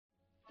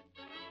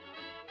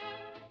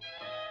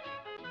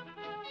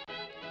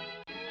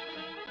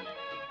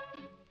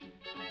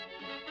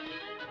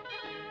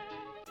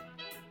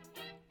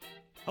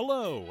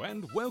Hello,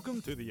 and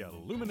welcome to the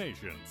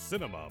Illumination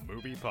Cinema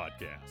Movie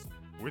Podcast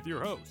with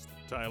your host,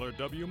 Tyler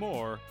W.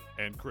 Moore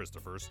and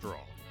Christopher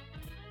Strong.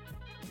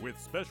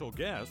 With special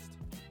guest,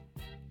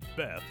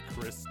 Beth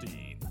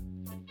Christine.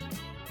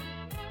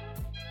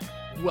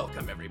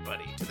 Welcome,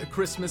 everybody, to the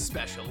Christmas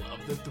special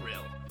of The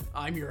Thrill.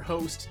 I'm your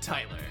host,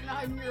 Tyler. And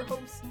I'm your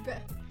host,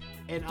 Beth.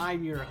 And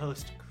I'm your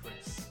host,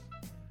 Chris.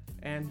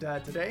 And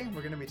today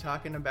we're going to be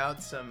talking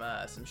about some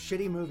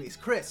shitty movies.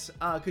 Chris,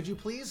 could you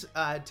please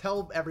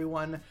tell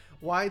everyone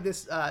why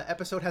this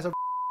episode has a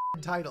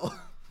title?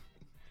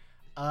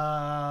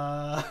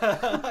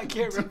 I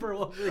can't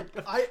remember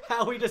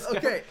how we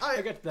discussed. Okay,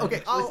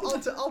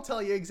 I'll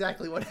tell you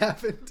exactly what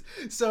happened.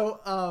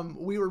 So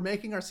we were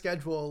making our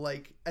schedule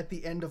like at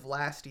the end of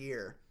last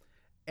year,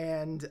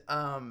 and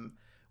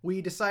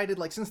we decided,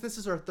 like, since this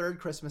is our third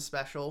Christmas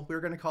special, we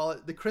were going to call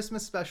it the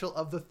Christmas special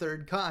of the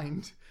third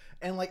kind.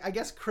 And, like, I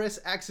guess Chris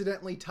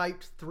accidentally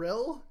typed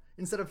thrill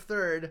instead of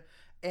third,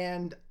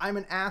 and I'm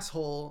an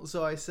asshole,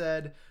 so I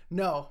said,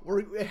 no,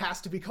 it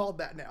has to be called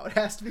that now. It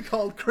has to be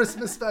called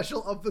Christmas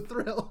special of the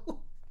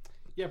thrill.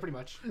 Yeah, pretty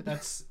much.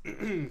 That's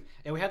and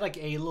we had like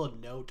a little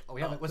note.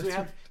 We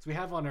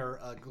have on our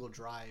Google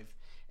Drive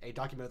a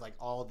document with like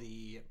all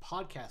the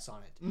podcasts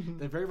on it. Mm-hmm.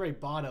 The very, very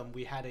bottom,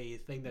 we had a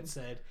thing that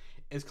said,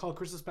 it's called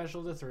Christmas Special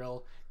of the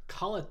Thrill.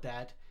 Call it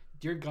that.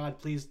 Dear God,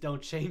 please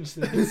don't change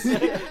this.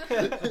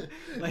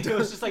 Like, it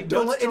was just like,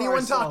 don't let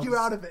anyone talk you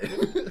out of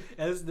it.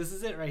 This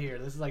is it right here.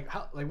 This is like,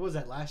 what was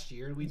that, last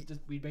year? We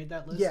made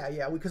that list?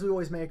 Yeah, because we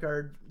always make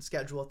our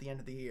schedule at the end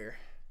of the year.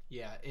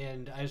 Yeah,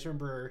 and I just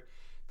remember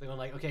going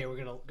like, okay, we're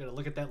gonna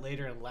look at that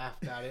later and laugh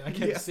about it. I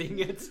kept seeing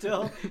it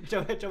still.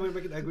 Joe we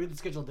made the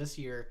schedule this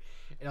year,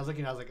 and I was like,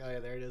 oh yeah,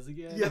 there it is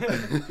again. Yeah.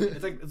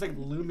 it's like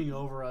looming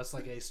over us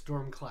like a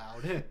storm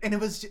cloud. And it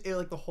was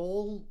like the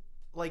whole,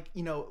 like,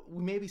 you know,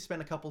 we maybe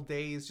spent a couple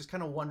days just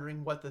kind of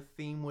wondering what the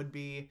theme would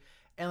be,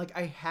 and like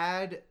I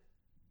had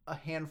a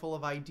handful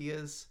of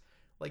ideas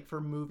like for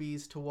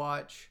movies to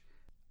watch.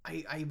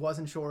 I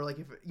wasn't sure like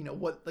if, you know,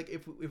 what, like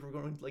if we're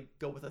going to like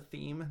go with a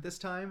theme this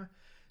time.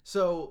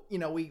 So, you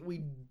know,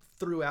 we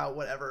threw out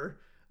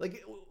whatever,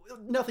 like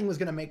nothing was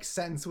going to make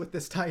sense with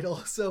this title.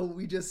 So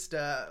we just,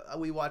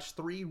 we watched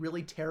 3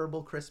 really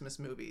terrible Christmas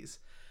movies.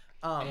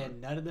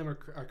 And none of them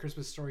are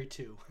Christmas Story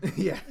 2.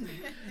 Yeah.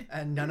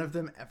 And none of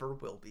them ever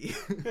will be.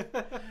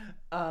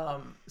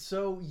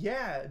 So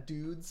yeah,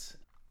 dudes,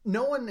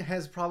 no one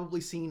has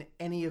probably seen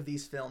any of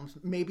these films,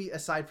 maybe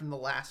aside from the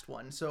last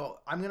one. So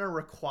I'm going to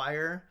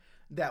require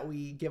that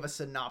we give a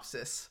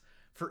synopsis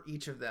for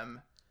each of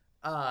them.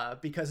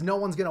 Because no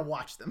one's gonna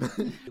watch them.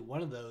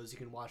 One of those you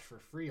can watch for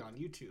free on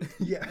YouTube.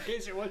 Yeah. In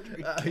case you're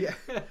wondering. Yeah.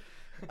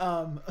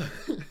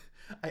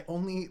 I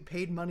only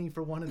paid money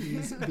for one of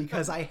these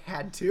because I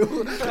had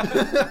to.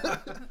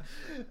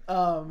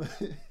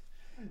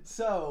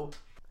 So,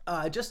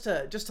 just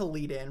to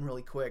lead in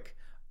really quick,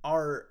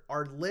 our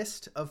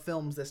list of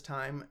films this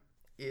time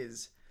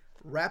is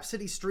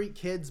Rhapsody Street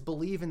Kids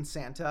Believe in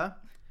Santa,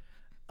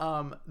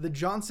 The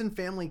Johnson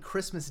Family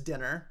Christmas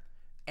Dinner,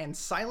 and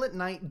Silent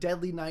Night,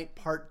 Deadly Night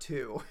Part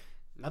 2.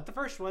 Not the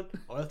first one,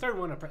 or the third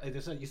one.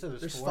 You said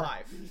there's 4?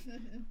 5.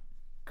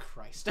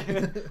 Christ.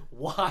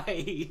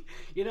 Why?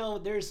 You know,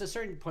 there's a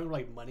certain point where,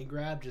 like, money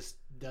grab just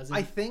doesn't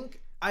work.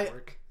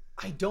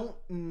 I don't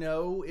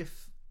know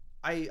if...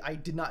 I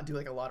did not do,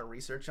 like, a lot of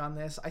research on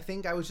this. I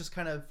think I was just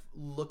kind of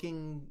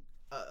looking...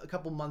 a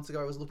couple months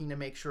ago, I was looking to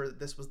make sure that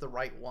this was the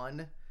right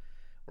one.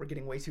 We're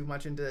getting way too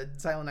much into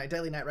Silent Night,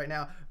 Deadly Night right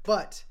now.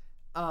 But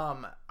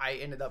I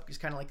ended up just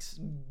kind of, like...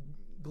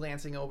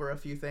 glancing over a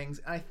few things,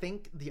 and I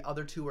think the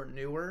other 2 are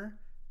newer.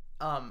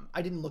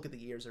 I didn't look at the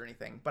years or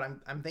anything, but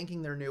I'm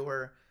thinking they're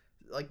newer,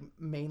 like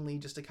mainly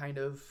just to kind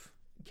of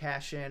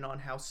cash in on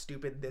how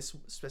stupid this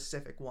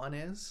specific one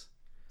is.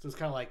 So it's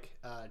kind of like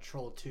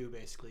Troll 2,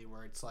 basically,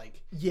 where it's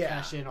like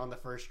cash in on the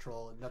first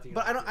Troll and nothing.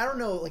 But I don't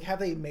know, like, have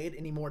they made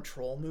any more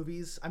Troll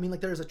movies? I mean,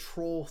 like, there's a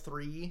Troll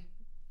 3.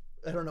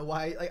 I don't know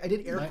why. Like, I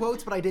did air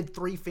quotes, but I did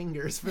 3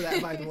 fingers for that,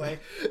 by the way.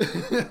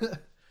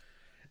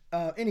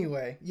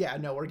 Anyway, yeah,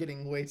 no, we're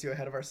getting way too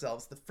ahead of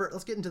ourselves.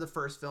 Let's get into the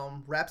first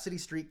film, Rhapsody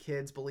Street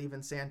Kids Believe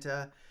in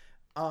Santa.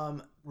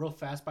 Real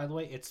fast, by the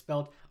way, it's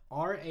spelled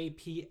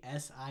Rapsitte.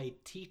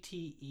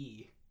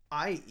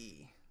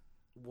 I-E.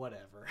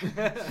 Whatever.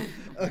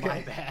 Okay.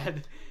 My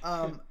bad.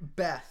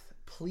 Beth,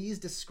 please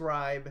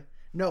describe...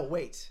 No,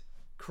 wait.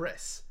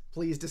 Chris,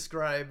 please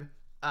describe...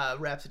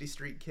 Rhapsody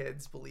Street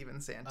Kids Believe in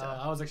Santa.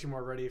 I was actually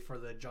more ready for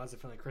the Johnson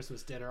Family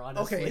Christmas Dinner,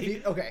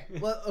 honestly. Okay.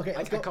 Well, okay.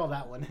 I call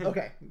that one.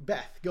 Okay,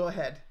 Beth, go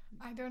ahead.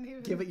 I don't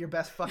even... Give it your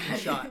best fucking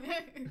shot.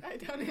 I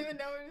don't even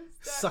know where to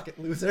start. Suck it,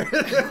 loser.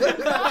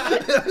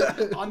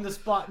 On the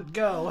spot,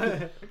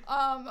 go.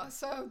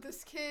 So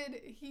this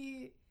kid,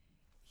 he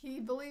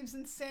believes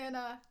in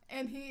Santa,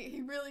 and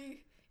he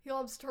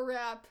loves to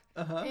rap,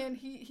 and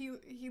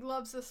he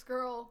loves this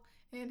girl,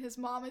 and his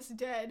mom is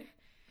dead.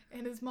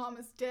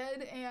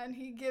 And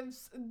he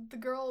gives the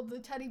girl the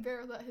teddy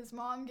bear that his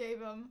mom gave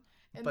him.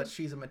 But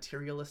she's a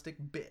materialistic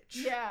bitch.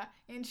 Yeah,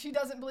 and she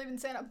doesn't believe in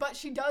Santa, but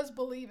she does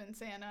believe in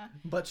Santa.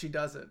 But she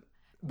doesn't.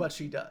 But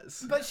she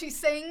does. But she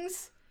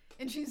sings,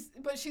 and she's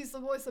the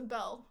voice of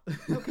Belle.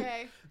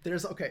 Okay.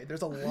 There's a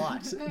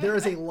lot. There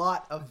is a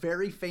lot of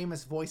very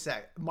famous voice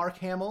act. Mark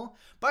Hamill.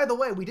 By the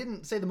way, we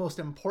didn't say the most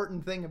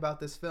important thing about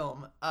this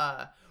film.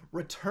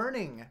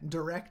 Returning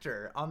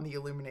director on the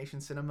Illumination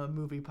Cinema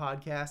Movie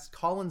Podcast,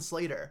 Colin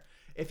Slater.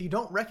 If you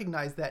don't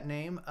recognize that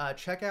name,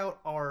 check out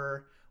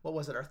our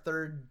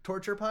third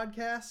torture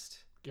podcast?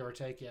 Give or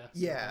take,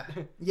 yeah.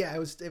 Yeah, it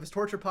was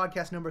torture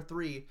podcast number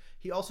 3.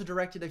 He also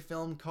directed a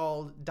film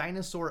called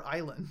Dinosaur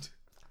Island.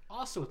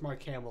 Also with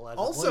Mark Hamill as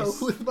also a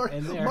voice. With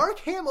Mark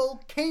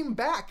Hamill came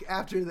back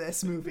after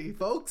this movie,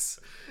 folks.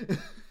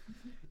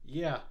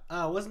 Yeah.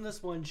 Wasn't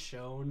this one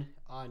shown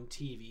on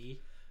TV?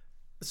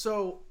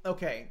 So,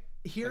 okay,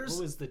 what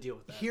was the deal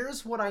with that?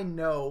 Here's what I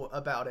know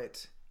about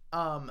it.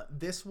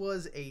 This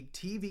was a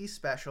TV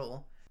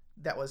special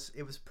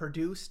it was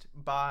produced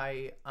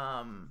by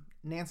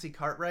Nancy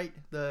Cartwright,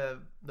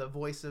 the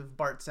voice of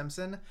Bart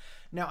Simpson.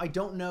 Now, I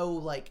don't know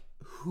like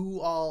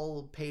who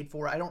all paid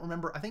for it. I don't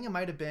remember. I think it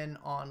might have been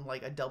on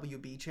like a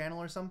WB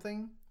channel or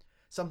something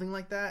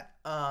like that.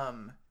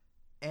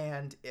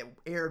 And it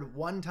aired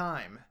one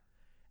time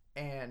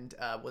and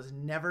was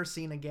never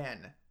seen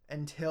again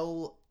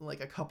until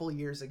like a couple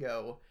years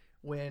ago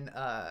when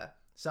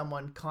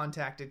someone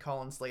contacted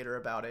Colin Slater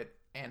about it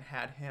and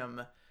had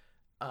him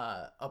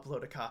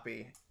upload a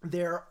copy.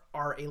 There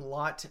are a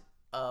lot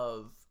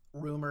of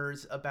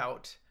rumors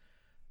about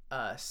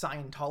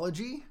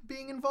Scientology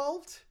being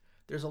involved.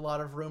 There's a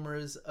lot of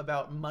rumors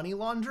about money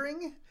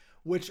laundering,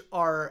 which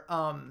are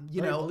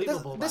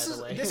believable, this by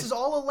the way. This is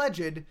all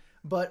alleged,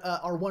 but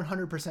are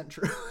 100%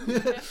 true.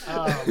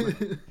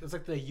 It's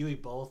like the Yui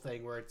Boll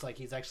thing where it's like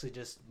he's actually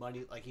just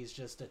money, like he's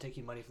just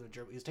taking money from the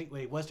German. He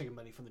was taking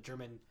money from the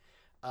German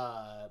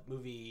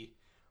movie,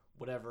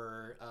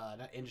 whatever,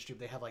 not industry,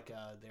 but they have like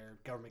their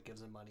government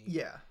gives them money.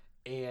 Yeah,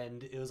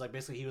 and it was like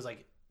basically he was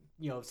like,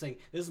 saying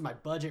this is my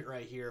budget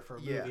right here for a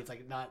movie. Yeah. It's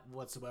like not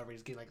whatsoever.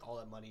 He's getting like all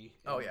that money.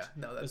 Oh yeah,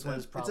 no, this one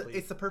is probably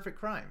it's the perfect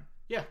crime.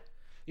 Yeah.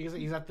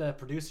 He's got the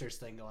producers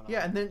thing going on.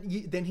 Yeah, and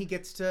then he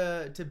gets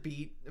to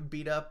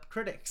beat up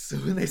critics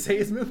when they say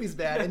his movie's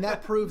bad, and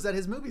that proves that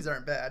his movies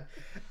aren't bad.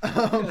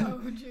 Oh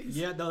jeez.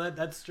 Yeah, no,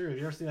 that's true.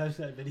 You ever seen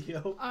that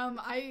video?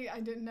 I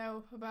didn't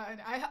know about it.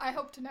 I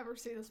hope to never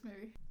see this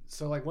movie.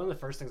 So like one of the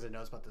first things I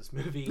noticed about this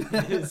movie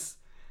is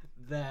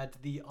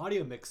that the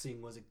audio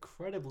mixing was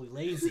incredibly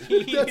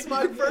lazy. That's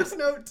my first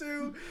note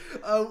too,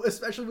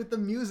 especially with the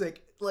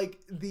music. Like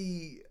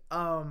the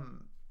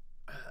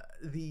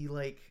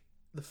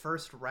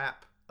first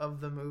rap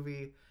of the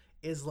movie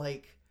is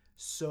like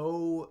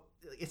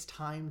it's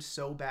timed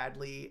so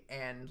badly,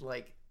 and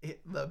like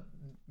the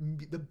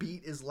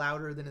beat is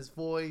louder than his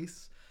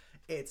voice.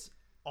 It's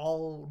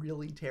all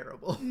really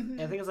terrible. And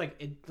the thing is, like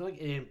it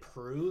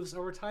improves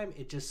over time.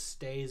 It just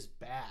stays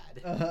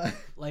bad.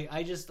 Like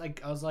I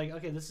was like,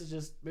 okay, this is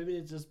just, maybe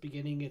it's just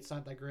beginning. It's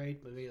not that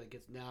great. Maybe like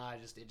it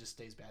just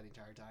stays bad the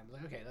entire time.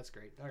 Like, okay, that's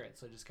great. All right,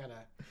 so just kind of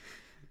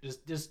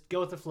just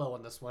go with the flow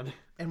on this one.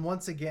 And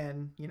once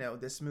again,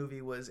 this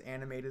movie was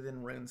animated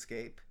in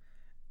RuneScape.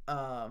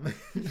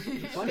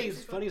 Funny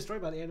story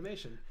about the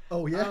animation.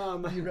 Oh yeah.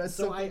 You read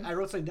so I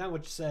wrote something down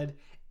which said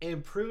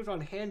improved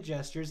on hand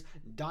gestures ...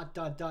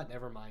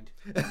 Never mind.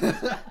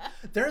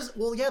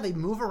 They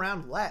move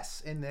around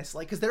less in this,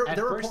 like, because there at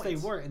were first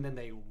points they were, and then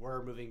they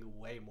were moving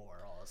way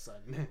more all of a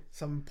sudden.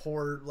 Some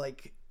poor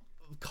like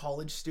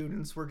college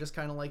students were just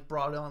kind of like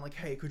brought on, like,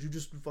 hey, could you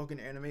just fucking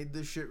animate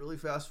this shit really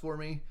fast for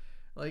me?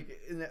 Like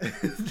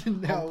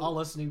now, all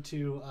listening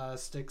to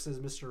Styx as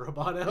Mr.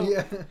 Roboto.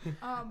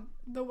 Yeah.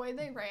 The way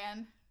they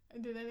ran.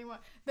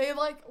 They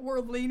like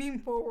were leaning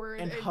forward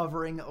and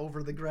hovering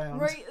over the ground,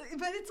 right?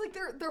 But it's like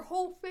their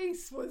whole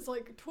face was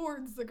like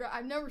towards the ground.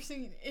 I've never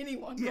seen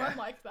anyone run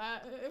like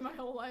that in my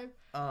whole life.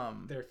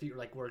 Their feet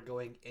were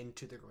going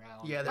into the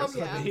ground. Yeah, they're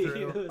slipping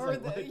through. Or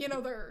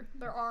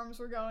their arms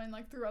were going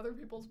like through other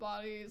people's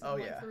bodies. And,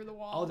 like, through the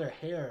wall. Oh, their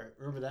hair.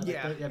 Remember that?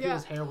 Yeah. Like,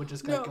 people's hair would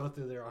just go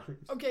through their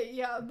arms. Okay,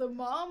 yeah. The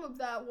mom of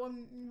that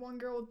one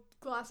girl with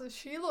glasses,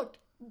 she looked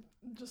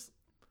just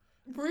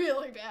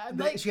really bad.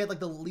 Like, she had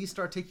like the least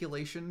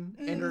articulation,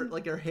 and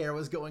her hair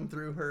was going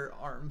through her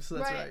arms. So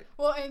that's right.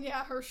 Well, and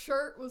yeah, her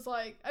shirt was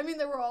like, I mean,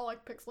 they were all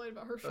like pixelated,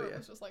 but her shirt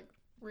was just like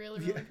really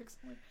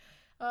pixelated.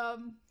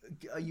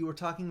 You were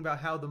talking about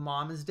how the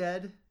mom is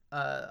dead.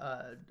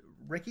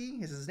 Ricky,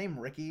 is his name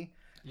Ricky?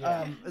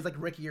 Yeah. It's like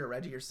Ricky or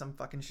Reggie or some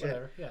fucking shit.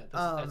 Whatever. Yeah,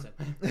 that's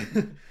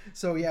it.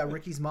 So yeah,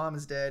 Ricky's mom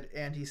is dead,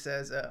 and he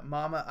says,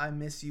 "Mama, I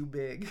miss you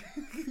big."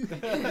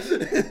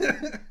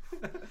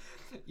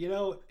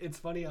 It's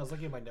funny. I was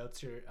looking at my notes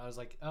here. I was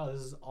like, oh,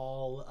 this is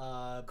all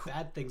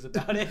bad things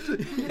about it.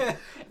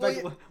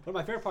 One of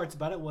my favorite parts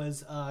about it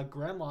was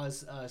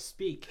Grandma's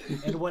speak,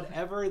 and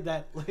whatever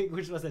that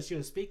language was that she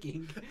was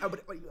speaking.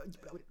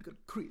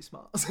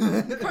 Christmas.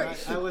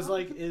 I was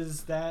like,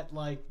 is that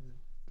like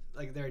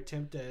their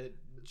attempt to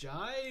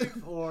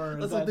jive, or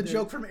that's like the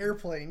joke from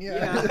Airplane.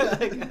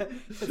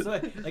 It's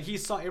like he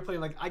saw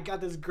Airplane, like, I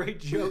got this great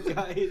joke,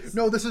 guys.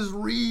 No, this is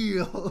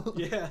real.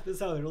 Yeah, this is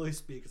how they really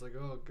speak. It's like,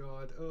 oh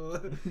god,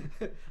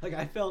 like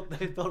I felt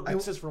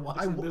racist for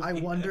watching the movie. I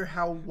wonder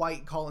how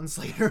white Colin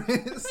Slater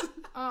is.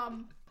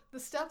 The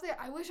stuff that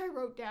I wish I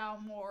wrote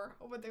down more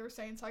of what they were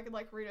saying so I could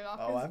like read it off.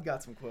 Oh, I've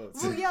got some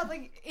quotes. Well, yeah,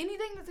 like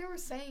anything that they were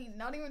saying,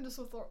 not even just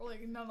with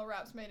like none of the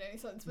raps made any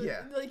sense, but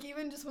like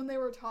even just when they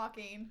were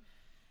talking.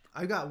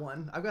 I got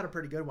one. I've got a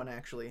pretty good one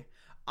actually.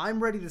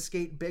 I'm ready to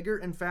skate bigger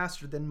and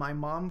faster than my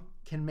mom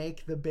can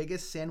make the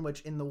biggest sandwich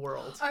in the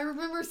world. I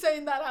remember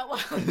saying that out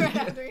loud right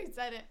after he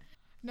said it.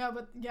 No,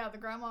 but yeah, the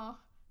grandma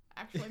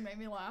actually made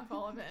me laugh,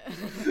 all of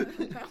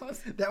it.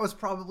 That was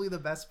probably the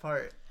best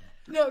part.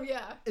 No,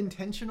 yeah.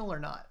 Intentional or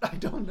not? I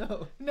don't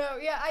know. No,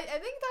 yeah, I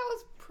think that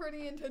was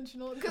pretty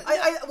intentional.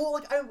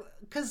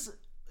 Because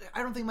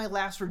I don't think my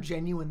laughs were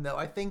genuine though.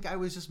 I think I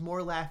was just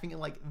more laughing at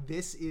like,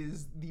 this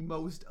is the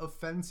most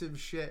offensive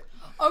shit.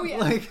 Oh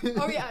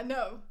yeah.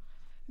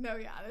 No,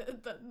 yeah,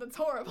 that's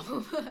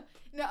horrible.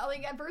 No,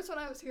 like at first when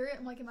I was hearing it,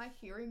 I'm like, am I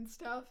hearing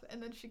stuff?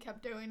 And then she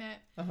kept doing it.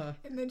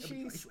 And then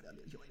she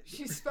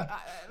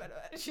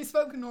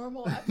spoke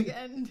normal at the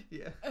end.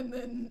 Yeah. And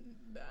then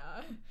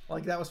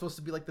like that was supposed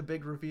to be like the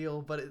big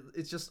reveal, but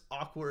it's just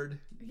awkward.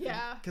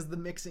 Yeah. Because the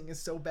mixing is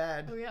so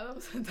bad. Oh yeah,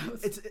 that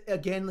was. It's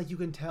again like you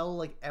can tell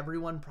like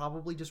everyone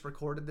probably just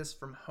recorded this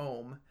from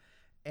home,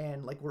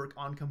 and like we're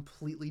on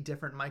completely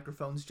different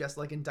microphones, just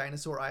like in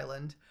Dinosaur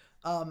Island.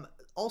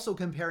 Also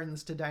comparing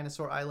this to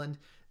Dinosaur Island,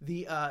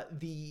 the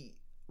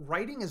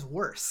writing is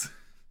worse.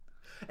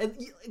 And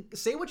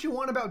say what you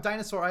want about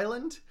Dinosaur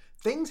Island,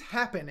 things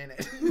happen in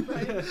it.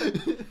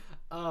 Right.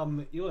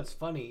 You know what's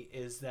funny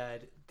is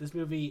that this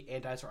movie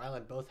and Dinosaur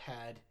Island both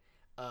had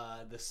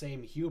the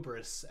same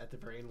hubris at the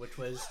very end, which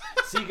was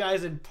see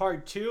guys in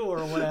part 2 or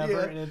whatever,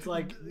 and it's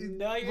like,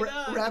 no, you're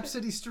not.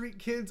 Rhapsody Street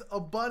Kids, A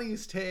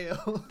Bunny's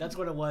Tale. That's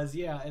what it was,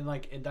 yeah. And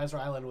like in Dinosaur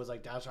Island was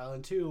like Dinosaur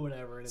Island 2 or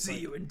whatever. And it's see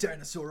like, you in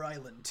Dinosaur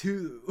Island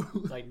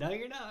 2. Like, no,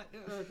 you're not.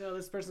 No,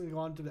 this person can go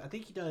on to. I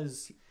think he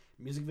does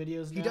music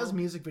videos now. He does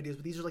music videos,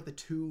 but these are like the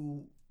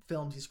 2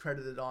 films he's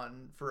credited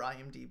on for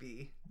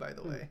IMDb, by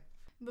the way.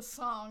 The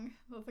song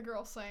that the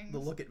girl sings. The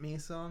Look at Me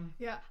song?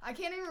 Yeah. I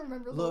can't even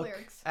remember the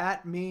lyrics.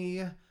 At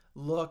me,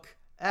 look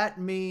at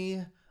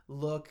me,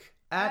 look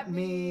at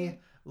me,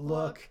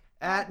 look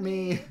at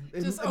me.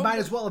 It might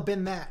as well have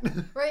been that.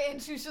 Right,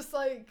 and she's just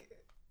like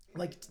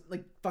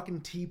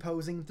fucking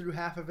T-posing through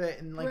half of it,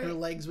 and like her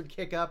legs would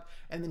kick up,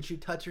 and then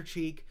she'd touch her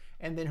cheek,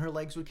 and then her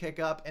legs would kick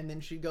up, and then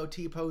she'd go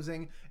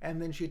T-posing,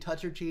 and then she'd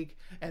touch her cheek,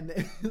 and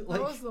then like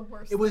that was the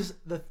worst. It was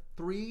the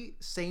 3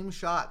 same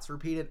shots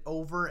repeated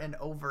over and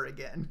over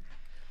again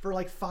for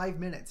like 5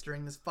 minutes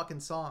during this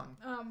fucking song.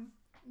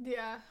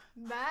 Yeah,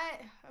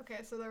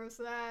 okay, so there was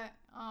that.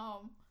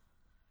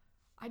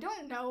 I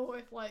don't know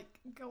if like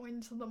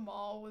going to the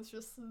mall was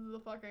just the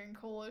fucking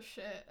coolest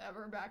shit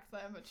ever back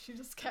then, but she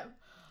just kept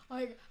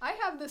like, I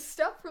have this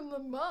stuff from the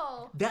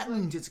mall. That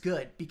means it's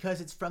good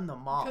because it's from the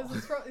mall. Because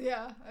it's from,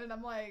 yeah, and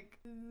I'm like,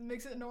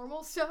 makes it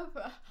normal stuff?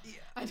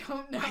 I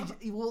don't know.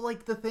 Well,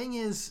 like the thing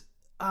is,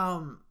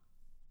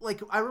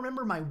 like I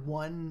remember my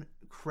one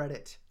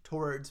credit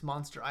towards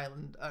Monster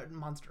Island,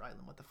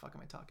 what the fuck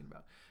am I talking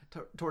about?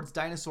 Towards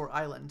Dinosaur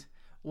Island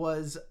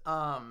was,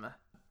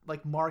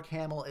 like Mark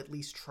Hamill at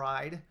least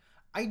tried.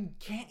 I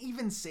can't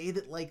even say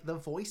that like the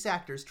voice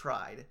actors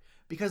tried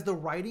because the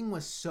writing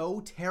was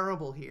so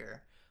terrible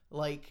here.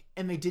 Like,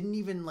 and they didn't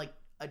even like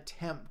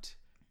attempt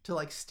to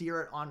like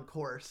steer it on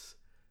course.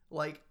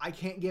 Like, I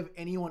can't give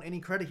anyone any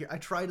credit here. I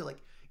try to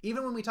like,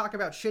 even when we talk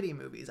about shitty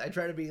movies, I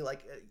try to be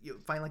like,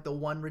 find like the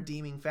one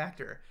redeeming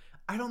factor.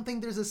 I don't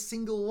think there's a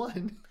single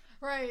one.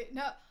 Right.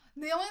 No,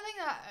 the only thing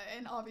that,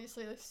 and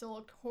obviously they still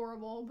looked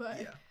horrible,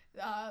 but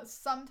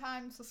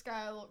sometimes the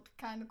sky looked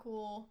kind of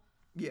cool.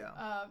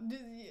 Yeah.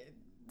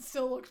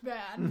 Still looked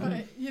bad,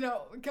 but you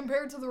know,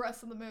 compared to the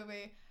rest of the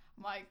movie,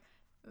 I'm like,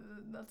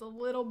 that's a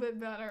little bit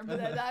better.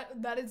 But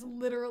that is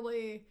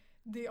literally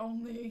the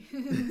only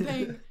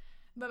thing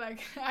that I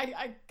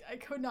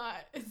could not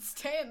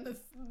stand this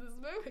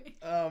movie.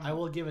 I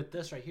will give it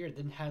this right here. It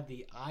didn't have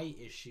the eye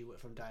issue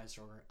from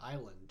Dinosaur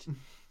Island,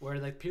 where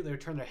like people they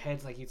would turn their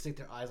heads, like you'd see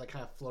their eyes like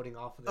kind of floating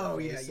off of their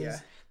faces. Yeah.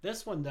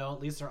 This one though,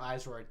 at least their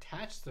eyes were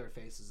attached to their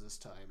faces this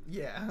time.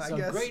 Yeah, so I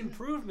guess. Great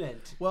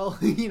improvement. Well,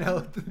 you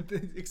know,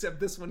 except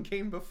this one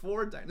came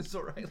before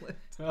Dinosaur Island.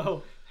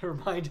 Oh, never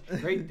mind.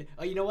 Great.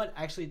 You know what?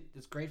 Actually,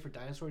 it's great for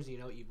dinosaurs. You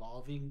know,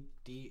 evolving,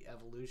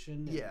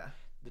 de-evolution. Yeah.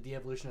 The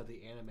de-evolution of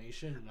the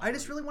animation. I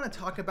just really want to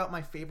talk about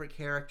my favorite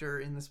character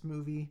in this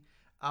movie,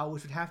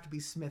 which would have to be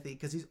Smithy,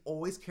 because he's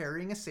always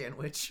carrying a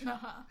sandwich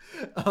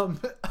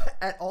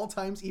at all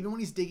times, even when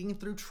he's digging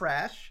through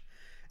trash.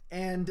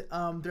 And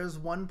there's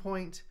one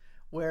point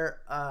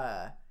where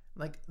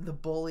like the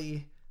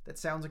bully that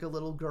sounds like a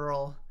little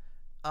girl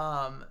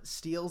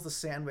steals the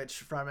sandwich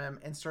from him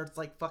and starts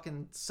like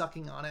fucking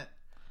sucking on it.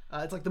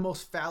 It's like the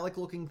most phallic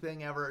looking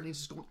thing ever, and he's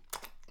just going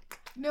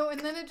No, and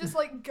then it just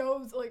like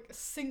goes like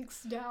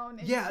sinks down.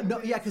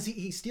 Because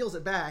he steals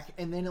it back,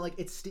 and then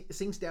it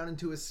sinks down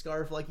into his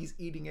scarf like he's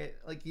eating it,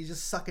 like he's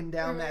just sucking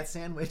down that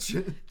sandwich.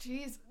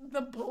 Jeez,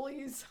 the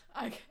bullies!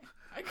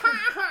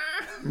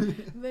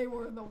 They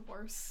were the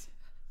worst.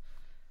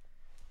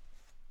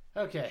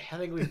 Okay, I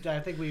think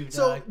we've.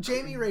 So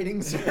Jamie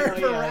ratings for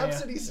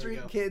Rhapsody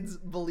Street Kids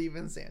Believe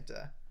in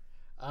Santa.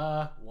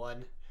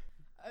 1.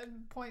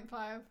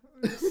 0.5.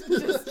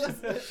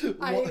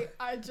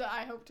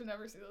 I hope to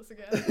never see this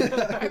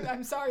again.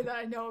 I'm sorry that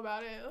I know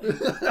about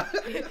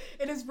it.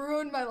 It has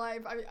ruined my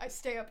life. I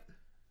stay up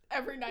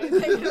every night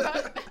thinking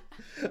about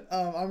it.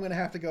 I'm gonna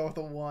have to go with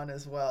a 1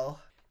 as well.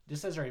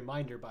 Just as a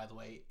reminder, by the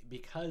way,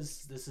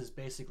 because this is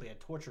basically a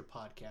torture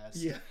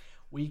podcast,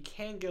 we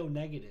can go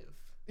negative.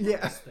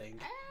 This thing,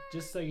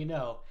 just so you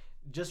know,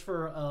 just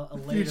for a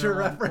later future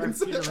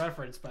reference. Future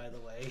reference, by the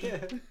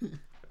way.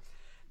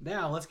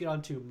 Now let's get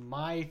on to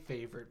my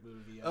favorite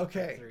movie of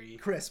the 3.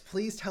 Chris,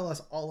 please tell us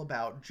all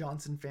about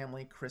Johnson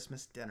Family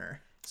Christmas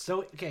Dinner.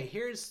 So,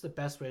 here's the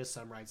best way to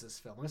summarize this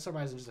film. I'm going to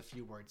summarize in just a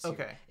few words here.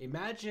 Okay.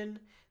 Imagine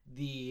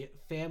the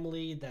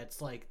family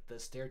that's like the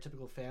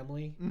stereotypical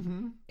family,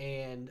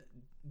 and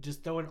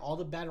just throw in all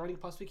the bad writing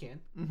you possibly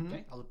can,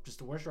 just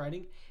the worst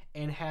writing,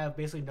 and have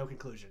basically no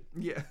conclusion.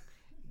 Yeah.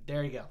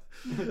 There you go.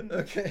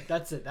 Okay.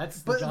 That's it.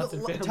 That's the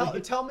Johnson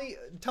family.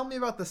 Tell me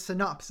about the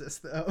synopsis,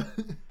 though.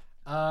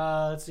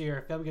 Let's see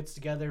here. Family gets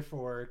together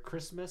for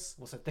Christmas.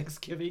 We'll say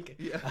Thanksgiving.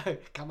 Yeah. I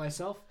got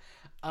myself.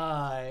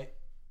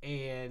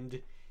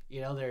 And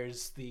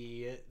there's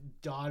the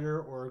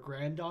daughter or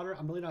granddaughter.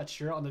 I'm really not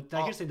sure on the.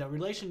 I can say that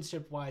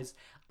relationship wise,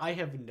 I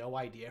have no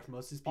idea for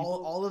most of these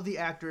people. All of the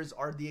actors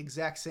are the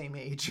exact same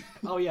age.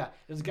 Oh yeah,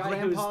 there's a guy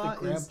who's the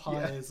grandpa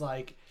is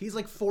like he's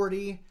like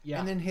 40. Yeah.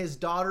 And then his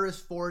daughter is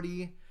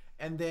 40,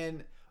 and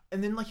then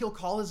like he'll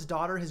call his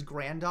daughter his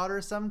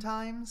granddaughter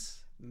sometimes.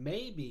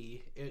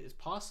 Maybe it's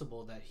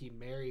possible that he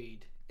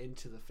married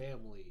into the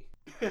family.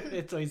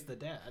 So he's the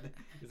dad.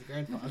 He's the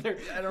grandfather.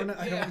 I don't know.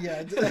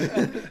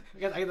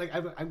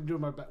 I'm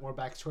doing more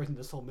backstory than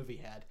this whole movie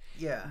had.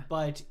 Yeah.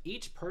 But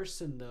each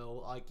person,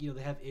 though,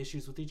 they have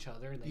issues with each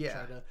other, and they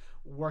try to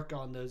work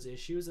on those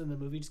issues, and the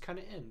movie just kind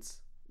of ends.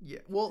 Yeah.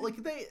 Well,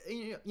 they,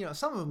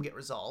 some of them get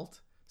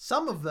resolved.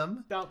 Some of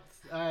them. About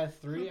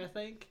 3, I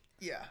think.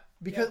 Yeah.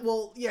 Because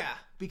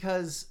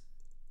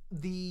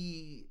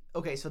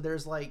so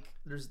there's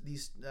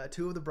these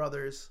 2 of the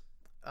brothers.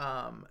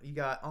 You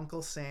got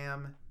Uncle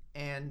Sam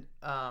and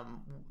the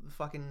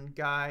fucking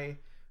guy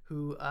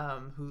who's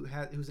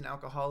an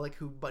alcoholic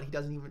but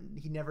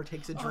he never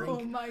takes a drink.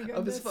 Oh my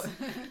goodness.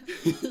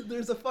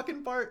 There's a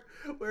fucking part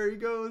where he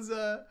goes,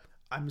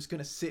 I'm just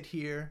gonna sit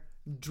here,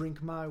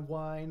 drink my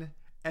wine,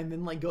 and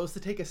then goes to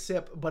take a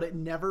sip, but it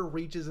never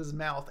reaches his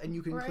mouth, and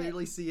you can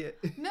clearly see it.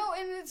 No,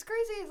 and it's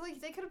crazy.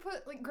 It's they could have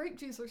put grape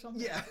juice or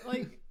something. Yeah.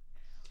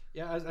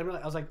 Yeah, I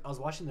was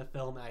watching the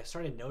film, and I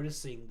started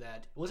noticing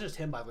that it wasn't just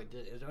him, by the way.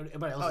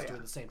 Everybody else was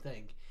doing the same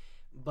thing,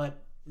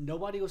 but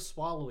nobody was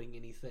swallowing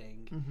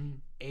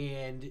anything,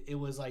 and it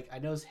was I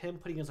noticed him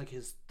putting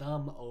his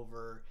thumb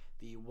over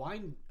the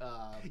wine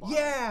bottle.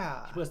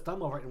 Yeah, he put his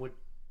thumb over it and would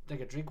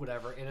take a drink,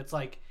 whatever. And it's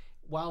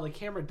while the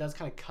camera does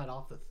kind of cut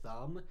off the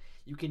thumb,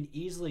 you can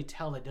easily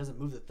tell that it doesn't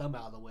move the thumb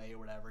out of the way or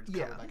whatever. It's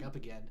covered back up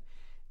again,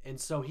 and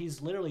so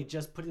he's literally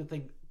just putting the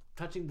thing.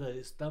 Touching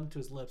his thumb to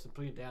his lips and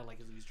putting it down as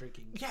he was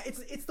drinking. Yeah,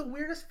 it's the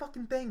weirdest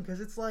fucking thing because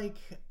it's I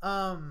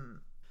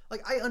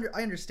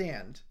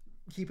understand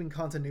keeping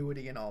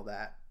continuity and all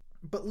that,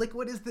 but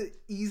liquid is the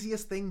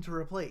easiest thing to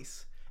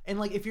replace.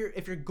 And if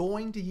you're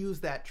going to use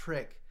that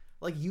trick,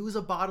 use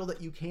a bottle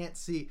that you can't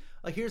see.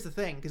 Here's the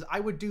thing, because I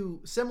would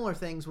do similar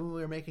things when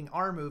we were making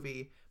our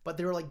movie, but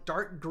they were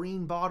dark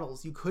green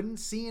bottles. You couldn't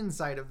see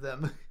inside of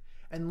them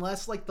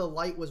unless the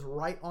light was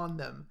right on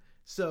them.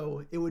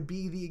 So it would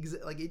be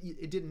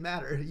it didn't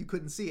matter. You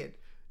couldn't see it.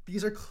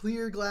 These are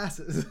clear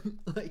glasses.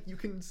 You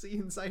can see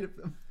inside of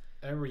them.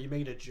 I remember you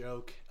made a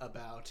joke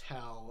about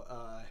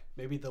how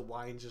maybe the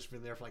wine's just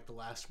been there for the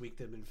last week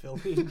they've been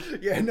filming.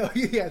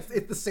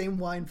 It's the same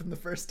wine from the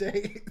first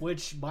day.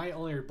 Which my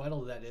only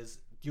rebuttal to that is,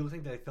 do you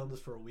think that they filmed this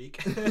for a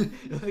week? You don't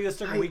think this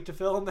took a week to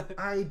film?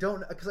 I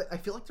don't, because I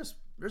feel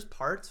there's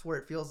parts where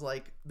it feels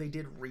like they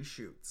did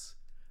reshoots,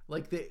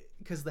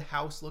 because the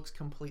house looks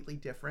completely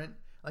different.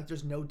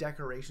 There's no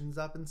decorations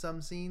up in some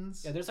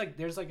scenes. Yeah,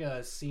 there's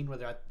a scene where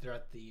they're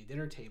at the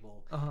dinner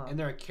table, and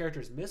there are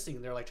characters missing,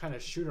 and they're trying to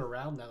shoot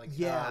around that.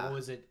 What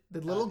was it? The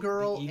little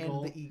girl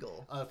and the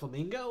eagle.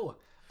 Flamingo.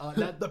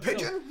 The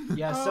pigeon.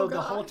 So the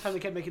whole time they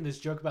kept making this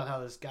joke about how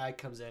this guy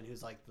comes in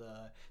who's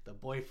the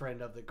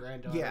boyfriend of the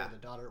granddaughter, or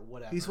the daughter,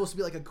 whatever. He's supposed to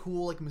be a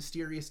cool,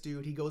 mysterious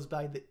dude. He goes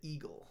by the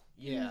eagle.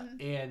 Yeah,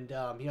 and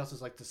he also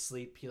to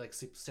sleep. He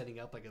sleeps standing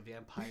up like a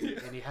vampire,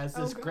 and he has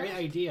this great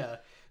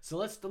idea. So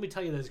let me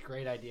tell you this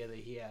great idea that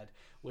he had,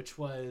 which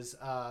was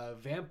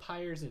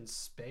vampires in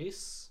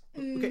space.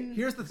 Okay,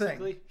 here's the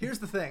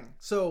thing.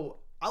 So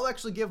I'll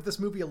actually give this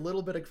movie a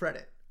little bit of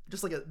credit,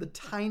 just the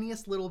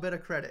tiniest little bit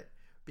of credit,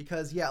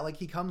 because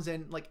he comes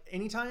in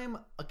anytime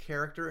a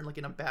character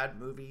in a bad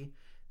movie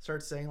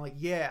starts saying like,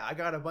 yeah, I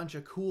got a bunch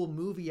of cool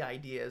movie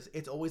ideas,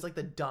 it's always like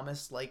the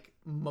dumbest, like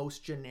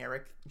most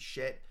generic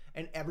shit,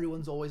 and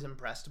everyone's always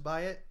impressed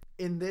by it.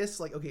 In this,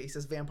 like, okay, he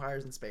says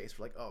vampires in space.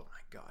 We're like, oh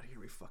my god, here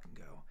we fucking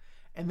go.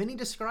 And then he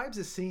describes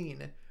a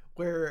scene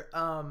where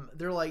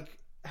they're like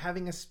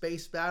having a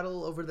space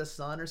battle over the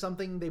sun or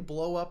something. They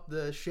blow up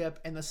the ship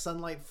and the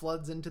sunlight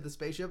floods into the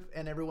spaceship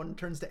and everyone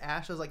turns to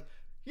ash. I was like,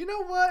 you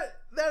know what?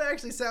 That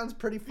actually sounds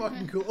pretty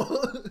fucking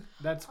cool.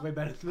 That's way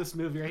better than this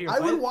movie right here. I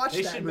would watch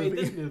they that should movie. Make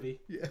this movie.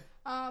 Yeah.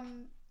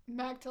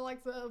 Back to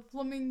like the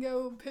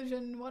flamingo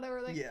pigeon,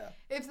 whatever. Like, yeah.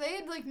 If they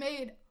had like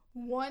made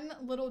one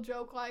little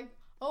joke like,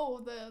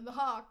 oh, the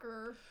hawk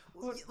or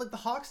like the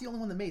hawk's the only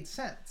one that made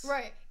sense.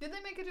 Right. Did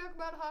they make a joke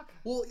about a hawk?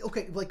 Well,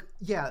 okay, like,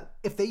 yeah,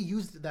 if they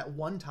used it that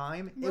one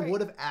time, Right. it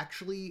would have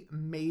actually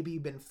maybe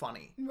been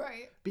funny.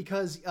 Right.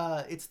 Because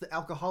it's the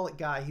alcoholic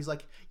guy. He's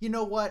like, you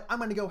know what? I'm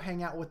going to go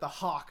hang out with the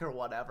hawk or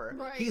whatever.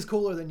 Right. He's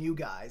cooler than you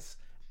guys.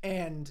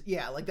 And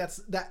yeah, like that's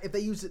that. If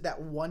they used it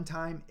that one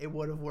time, it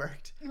would have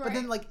worked. Right. But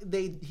then like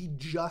he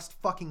just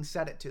fucking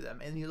said it to them,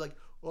 and you're like,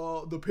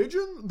 the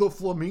pigeon, the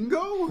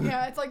flamingo.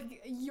 Yeah, it's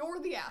like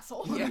you're the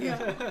asshole. Yeah.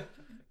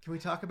 Can we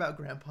talk about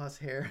Grandpa's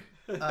hair?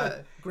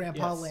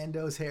 Grandpa Yes.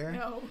 Lando's hair.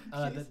 No.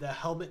 The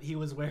helmet he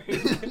was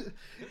wearing.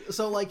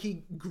 So like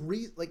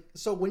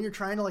so when you're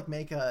trying to like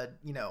make a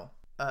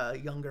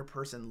younger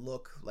person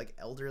look like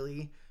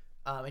elderly,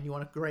 and you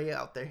want to gray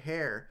out their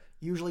hair,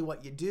 usually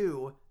what you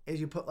do is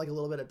you put like a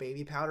little bit of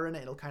baby powder in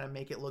it. It'll kind of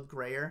make it look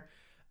grayer.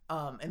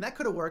 And that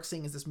could have worked,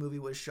 seeing as this movie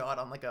was shot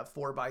on like a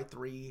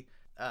 4x3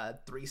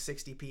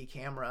 360p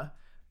camera.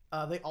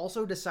 They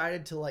also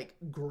decided to like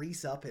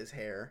grease up his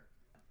hair,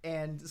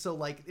 and so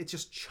like it's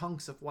just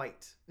chunks of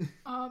white.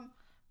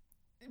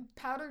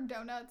 Powdered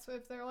donuts, so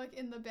if they're like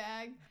in the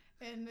bag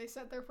and they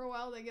sit there for a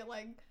while, they get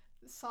like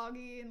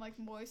soggy and like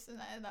moist,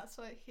 and that's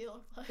what he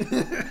looked like.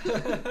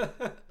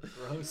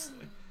 Gross.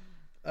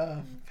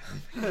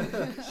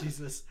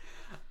 Jesus.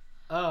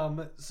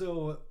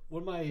 So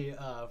one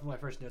of my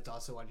first notes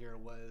also on here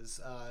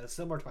was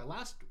similar to my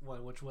last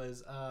one, which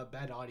was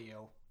bad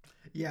audio.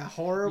 Yeah,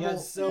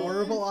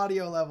 horrible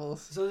audio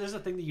levels. So there's a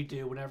thing that you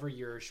do whenever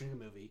you're shooting a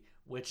movie,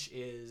 which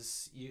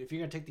is if you're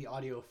gonna take the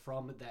audio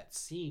from that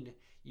scene,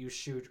 you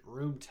shoot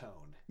room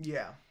tone.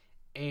 Yeah.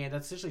 And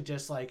that's essentially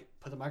just like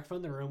put the microphone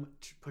in the room,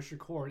 push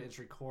record, and just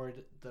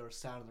record the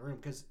sound in the room,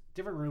 because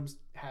different rooms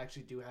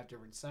actually do have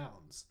different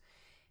sounds.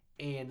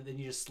 And then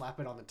you just slap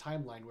it on the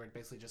timeline, where it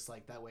basically just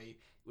like that way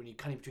when you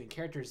cut in between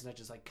characters, it's not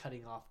just like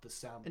cutting off the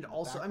sound. And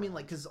also, I mean,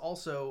 like, because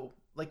also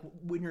like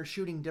when you're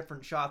shooting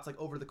different shots like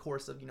over the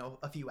course of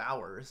a few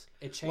hours,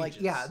 it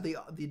changes. Like, yeah,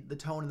 the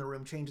tone in the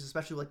room changes,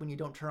 especially like when you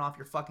don't turn off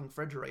your fucking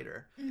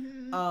refrigerator.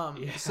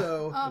 Mm-hmm. Yeah.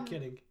 So I'm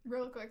kidding.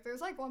 Real quick,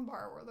 there's like one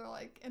part where they're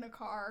like in a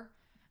car,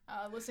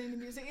 listening to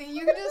music, and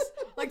you can just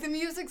like the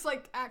music's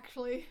like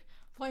actually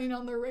playing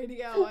on the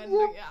radio,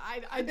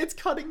 and it's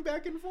cutting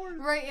back and forth.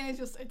 Right, and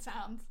it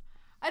sounds.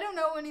 I don't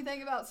know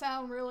anything about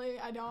sound, really.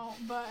 I don't,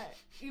 but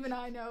even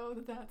I know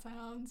that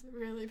sounds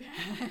really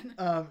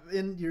bad.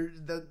 And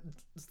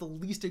it's the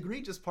least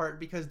egregious part,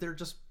 because they're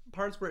just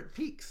parts where it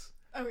peaks.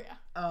 Oh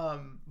yeah.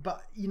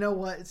 But you know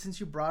what? Since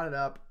you brought it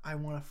up, I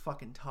want to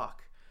fucking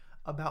talk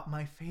about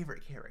my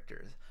favorite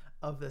characters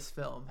of this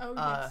film. Oh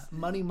yes.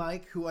 Money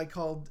Mike, who I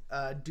called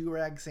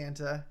Durag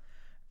Santa,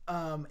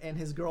 and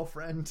his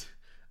girlfriend.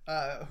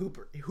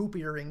 Hoop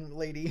earring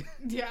lady.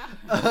 Yeah.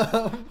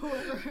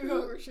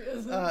 Whoever she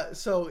is.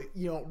 So,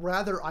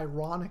 rather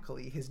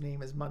ironically, his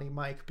name is Money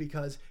Mike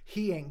because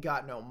he ain't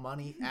got no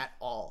money at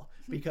all,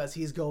 because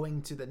he's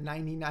going to the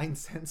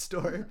 99-cent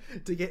store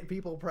to get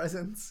people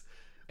presents,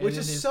 which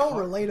is so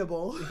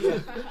relatable. Yeah.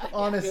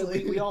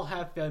 Honestly. Yeah, we all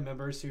have family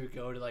members who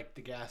go to like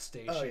the gas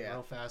station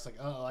real fast, like,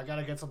 oh, I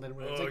gotta get something.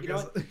 It's like, you know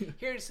what?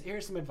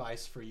 Here's some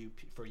advice for you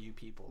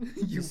people.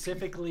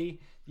 Specifically,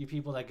 you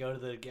people that go to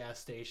the gas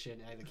station.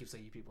 I keep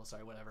saying you people,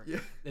 sorry, whatever. Yeah.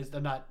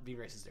 I'm not being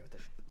racist there with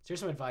it. So here's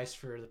some advice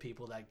for the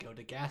people that go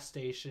to gas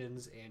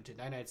stations and to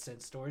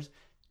 99-cent stores.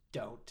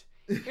 Don't.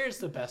 Here's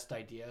the best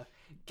idea.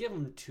 Give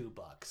them $2.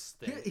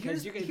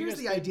 Here's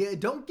the idea.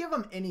 Don't give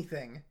them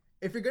anything.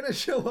 If you're gonna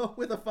show up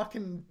with a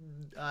fucking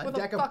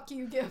fuck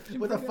you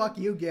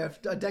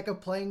gift, a deck of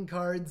playing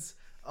cards,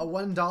 a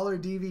 $1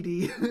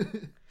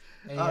 DVD,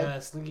 a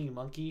slinking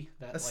monkey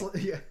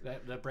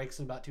that breaks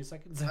in about 2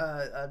 seconds,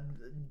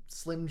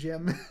 Slim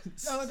Jim.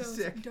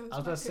 Sick. I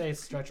was gonna say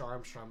Stretch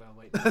Armstrong, but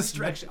wait.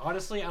 Stretch.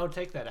 Honestly, I would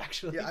take that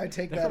actually. Yeah, I'd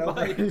take that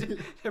over.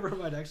 Never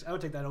mind. Actually, I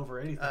would take that over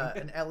anything.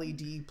 An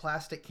LED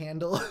plastic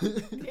candle.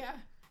 Yeah.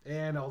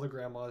 And all the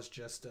grandmas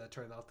just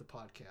turned off the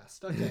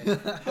podcast. Okay.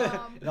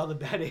 And all the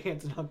bad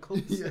aunts and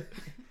uncles. Yeah.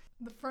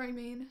 The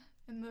framing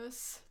in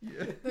this.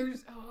 Yeah. It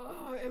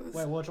was.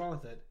 Wait, what's wrong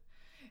with it?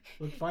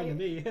 Looked fine to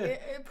me.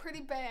 It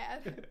pretty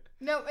bad.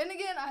 No, and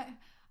again,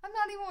 I'm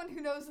not even one who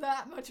knows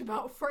that much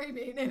about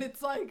framing, and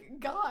it's like,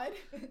 God.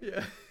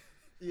 Yeah.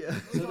 Yeah.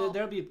 So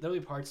there'll be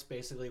parts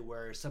basically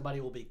where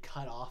somebody will be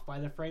cut off by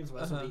the frames,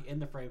 but else will be in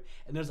the frame,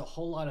 and there's a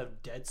whole lot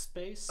of dead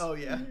space. Oh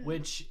yeah.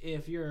 Which,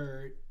 if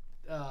you're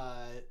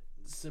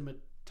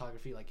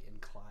cinematography like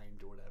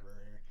inclined or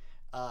whatever,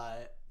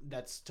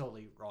 that's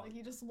totally wrong. Like,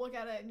 you just look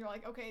at it and you're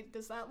like, okay,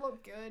 does that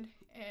look good?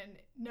 And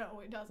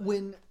no, it doesn't.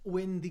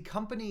 When the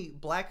company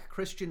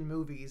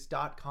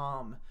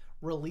BlackChristianMovies.com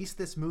released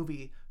this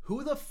movie,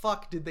 who the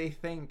fuck did they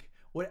think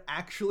would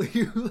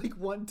actually like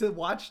want to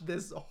watch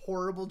this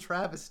horrible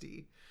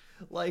travesty?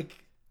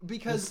 Like,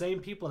 because the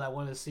same people that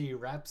want to see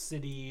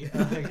Rhapsody,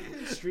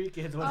 Street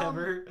Kids,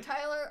 whatever.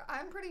 Tyler,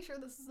 I'm pretty sure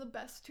this is the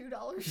best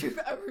 $2 you've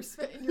ever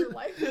spent in your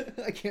life.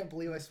 I can't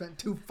believe I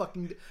spent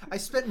I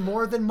spent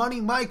more than Money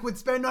Mike would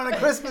spend on a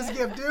Christmas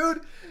gift,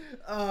 dude.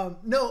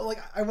 No, like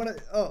I want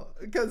to.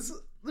 Because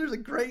there's a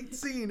great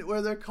scene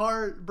where their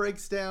car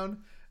breaks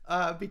down,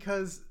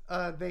 because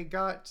they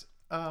got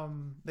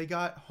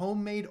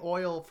homemade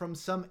oil from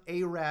some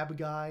Arab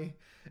guy,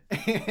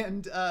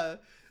 and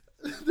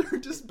they're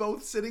just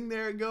both sitting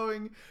there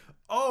going,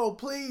 "Oh,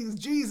 please,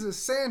 Jesus,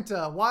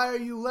 Santa, why are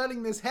you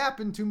letting this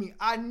happen to me?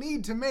 I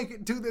need to make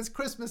it to this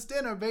Christmas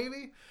dinner,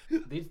 baby."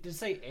 Did they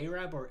say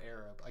Arab or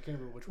Arab? I can't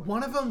remember which one.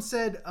 One of them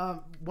said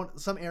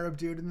some Arab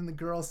dude, and then the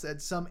girl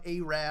said some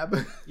Arab.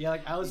 Yeah,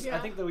 like I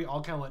think that we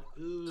all kind of went,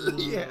 ooh.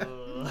 Yeah.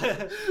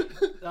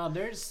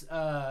 There's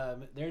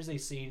a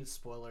scene,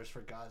 spoilers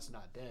for God's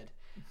Not Dead,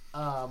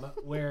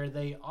 where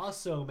they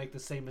also make the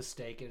same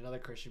mistake in another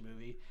Christian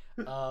movie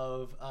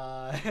of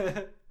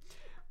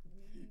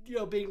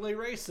being like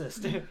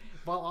racist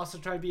while also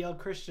trying to be a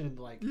Christian.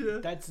 Like,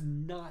 that's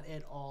not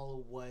at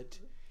all what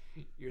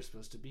you're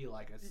supposed to be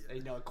like,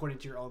 according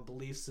to your own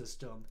belief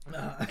system.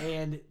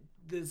 And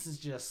this is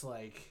just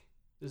like,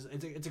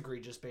 it's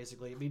egregious,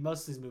 basically. I mean,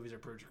 most of these movies are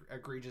pretty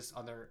egregious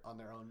on their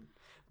own,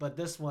 but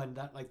this one,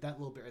 that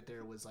little bit right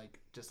there was like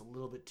just a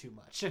little bit too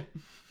much.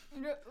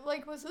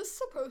 Like, was this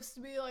supposed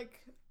to be like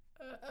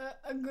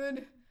a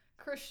good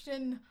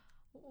Christian,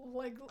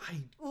 like,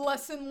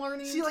 lesson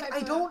learning? See, like,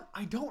 I don't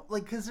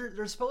like, because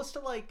they're supposed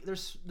to, like,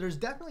 there's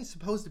definitely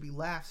supposed to be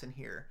laughs in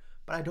here,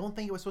 but I don't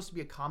think it was supposed to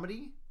be a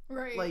comedy.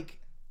 Right. Like,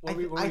 were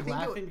we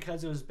laughing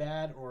because it was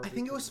bad, or I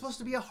think it was supposed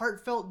to be a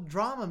heartfelt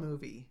drama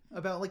movie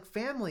about like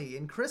family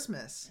and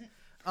Christmas.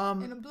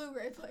 And a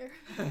Blu-ray player.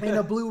 And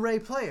a Blu-ray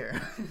player.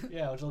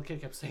 Yeah, which little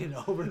kid kept saying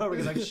it over and over.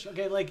 Because like,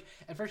 okay, like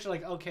at first you're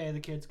like, okay, the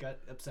kids got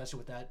obsession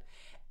with that,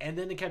 and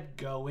then it kept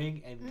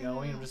going and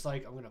going. I'm just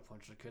like, I'm gonna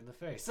punch the kid in the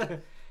face.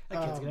 That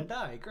kid's gonna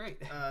die.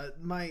 Great.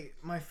 My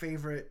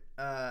favorite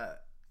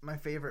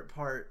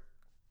part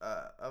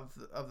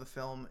of the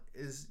film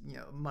is,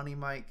 Money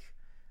Mike.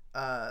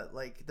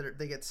 Like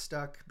they get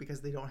stuck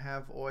because they don't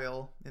have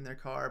oil in their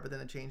car, but then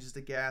it changes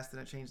to gas,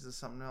 then it changes to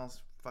something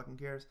else. Fucking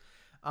cares.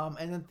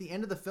 And at the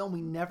end of the film,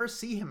 we never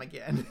see him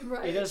again.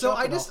 Right. So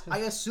I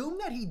assume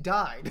that he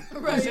died.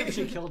 Right. I assume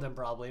she killed him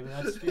probably. I mean,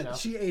 that's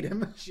She ate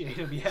him. She ate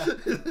him. Yeah.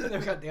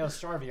 They were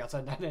starving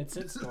outside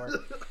 99-cent store.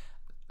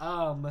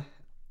 One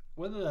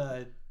of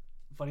the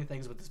funny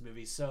things with this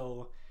movie,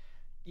 so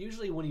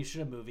usually when you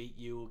shoot a movie,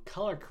 you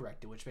color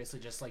correct it, which basically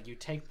just like you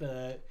take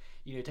the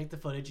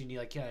footage and you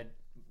like kind of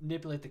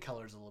manipulate the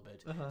colors a little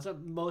bit. So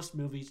most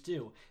movies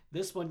do.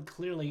 This one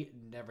clearly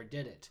never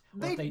did it.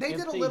 They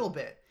did a little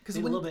bit. A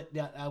little bit,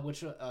 yeah.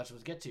 Which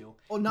was get to.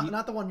 Oh,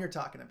 not the one you're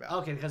talking about.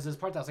 Okay, because this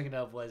part that I was thinking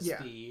of was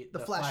the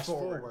flash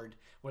forward,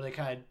 where they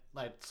kind of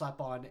like slap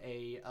on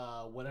a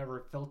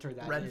whatever filter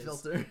that red is.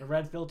 filter. The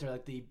red filter,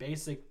 like the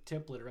basic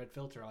template red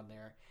filter on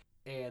there,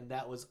 and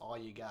that was all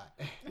you got.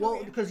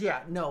 Well, because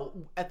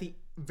at the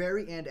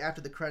very end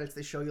after the credits,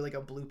 they show you like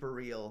a blooper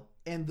reel,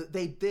 and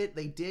they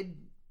did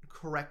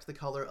correct the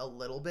color a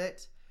little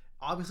bit,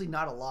 obviously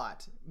not a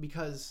lot,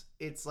 because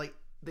it's like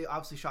they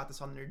obviously shot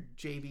this on their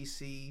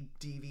JVC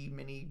DV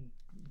mini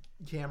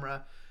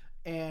camera,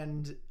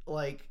 and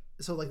like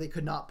so like they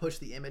could not push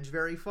the image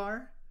very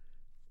far.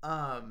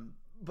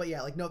 But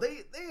yeah, like no, they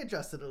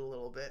adjusted it a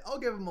little bit. I'll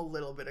give them a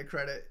little bit of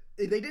credit.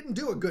 They didn't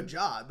do a good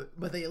job,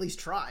 but they at least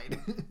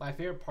tried. My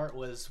favorite part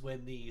was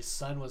when the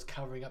sun was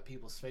covering up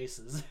people's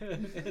faces.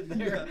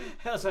 That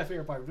was my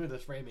favorite part of the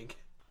framing.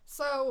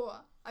 So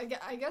I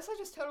guess I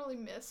just totally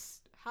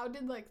missed. How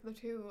did like the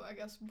two, I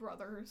guess,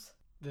 brothers?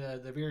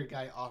 The beer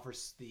guy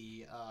offers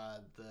the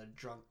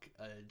drunk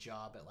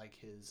job at like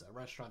his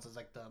restaurants as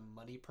like the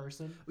money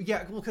person.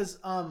 Yeah, well, because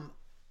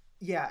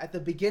at the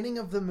beginning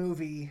of the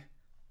movie,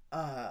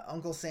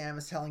 Uncle Sam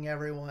is telling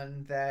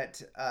everyone that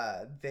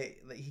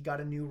he got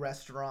a new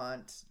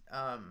restaurant.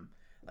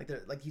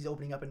 Like he's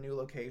opening up a new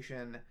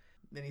location.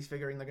 Then he's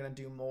figuring they're gonna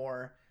do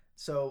more.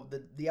 So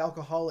the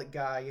alcoholic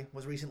guy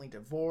was recently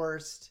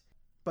divorced,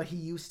 but he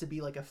used to be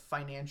like a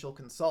financial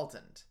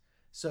consultant.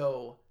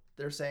 So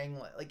they're saying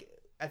like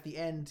at the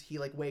end he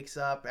like wakes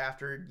up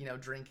after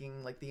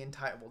drinking like the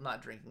entire, well,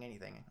 not drinking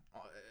anything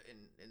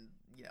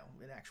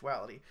in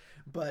actuality,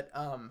 but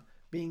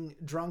being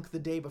drunk the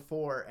day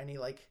before, and he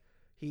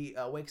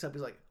wakes up,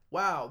 he's like,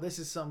 wow, this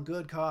is some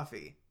good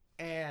coffee.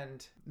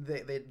 And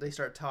they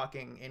start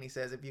talking, and he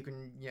says, if you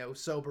can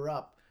sober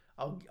up,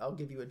 I'll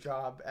give you a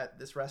job at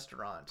this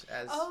restaurant.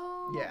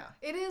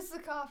 It is the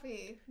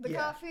coffee.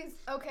 Coffee's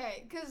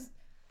okay, because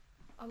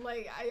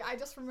like I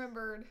just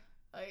remembered,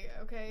 like,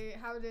 okay,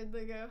 how did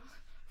they go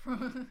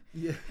from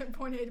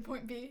point A to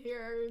point B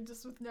here,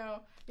 just with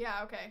no.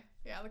 Yeah, okay.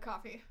 Yeah, the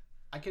coffee.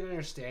 I can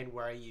understand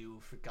why you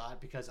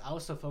forgot, because I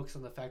was so focused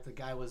on the fact the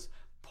guy was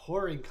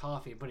pouring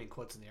coffee, and putting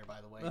quotes in there, by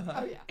the way,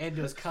 Oh, yeah.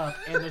 into his cup,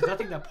 and there's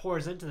nothing that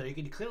pours into there. You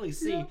can clearly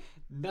see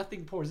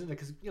nothing pours into it,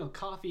 because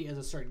coffee is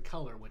a certain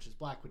color, which is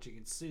black, which you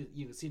can see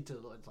into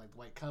like the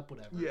white cup,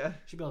 whatever. Yeah, you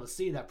should be able to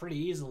see that pretty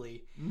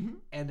easily. Mm-hmm.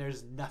 And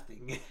there's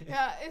nothing.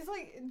 Yeah, it's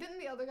like, didn't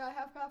the other guy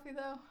have coffee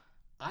though?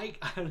 I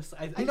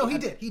know he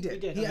did. He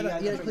had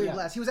a clear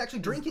glass. He was actually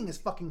drinking his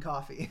fucking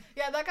coffee.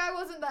 Yeah, that guy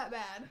wasn't that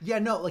bad. Yeah,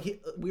 no,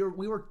 like we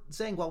were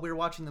saying while we were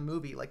watching the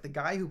movie, like the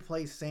guy who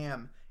plays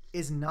Sam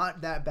is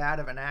not that bad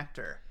of an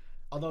actor.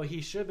 Although he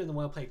should have been the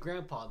one who played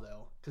Grandpa,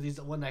 though, because he's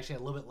the one that actually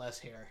had a little bit less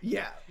hair.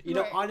 Yeah.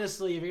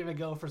 Honestly, if you're going to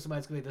go for somebody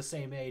that's going to be the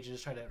same age and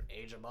just try to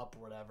age him up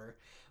or whatever,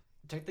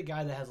 take the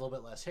guy that has a little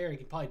bit less hair. You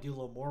can probably do a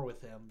little more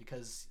with him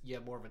because you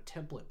have more of a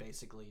template,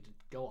 basically, to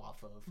go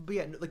off of. But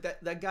yeah, like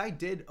that guy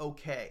did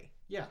okay.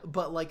 Yeah.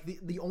 But like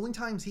the only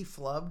times he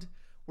flubbed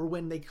were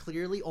when they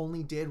clearly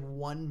only did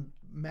one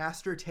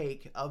master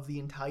take of the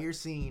entire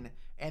scene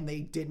and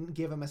they didn't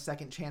give him a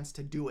second chance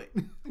to do it.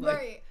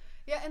 Right.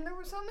 Yeah, and there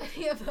were so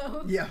many of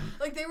those. Yeah.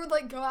 Like they would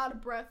like go out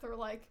of breath or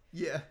like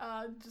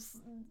just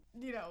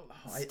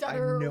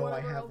stutter. I know or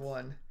whatever I have else.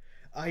 one.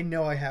 I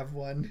know I have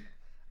one.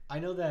 I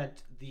know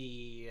that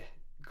the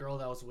girl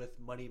that was with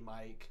Money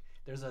Mike,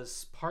 there's a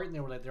part in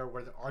there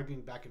where they're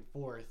arguing back and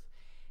forth,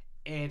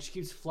 and she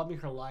keeps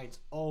flubbing her lines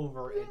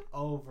over and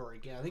over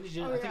again. I think she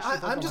did. I think she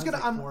did I'm just gonna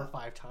 4 or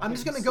 5 times. I'm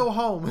just gonna go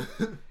home.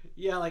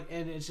 Yeah, like,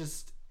 and it's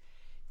just,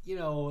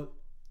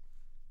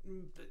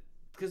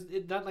 because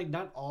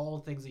not all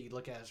things that you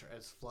look at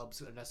as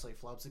flubs are necessarily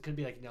flubs. It could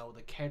be like, no,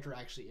 the character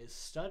actually is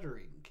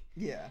stuttering.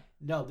 Yeah.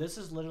 No, this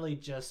is literally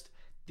just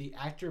the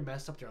actor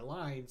messed up their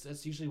lines.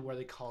 That's usually where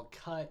they call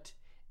cut,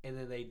 and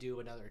then they do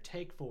another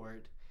take for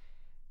it.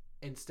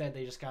 Instead,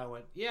 they just kind of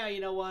went, yeah,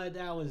 you know what,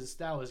 that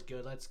was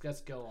good. Let's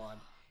go on.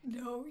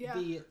 No, yeah.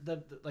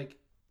 The like,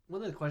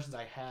 one of the questions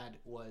I had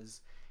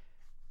was,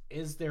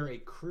 is there a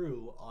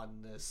crew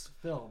on this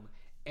film?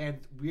 And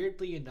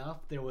weirdly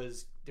enough, there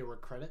were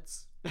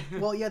credits.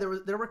 Well, yeah,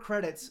 there were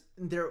credits.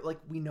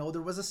 We know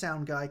there was a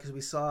sound guy because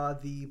we saw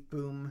the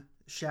boom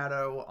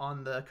shadow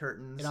on the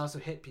curtains. It also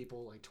hit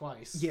people like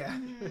twice. Yeah.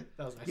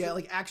 That was nice. Yeah,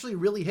 like actually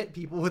really hit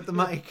people with the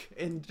mic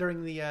and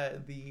during the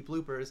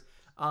bloopers.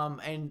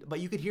 But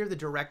you could hear the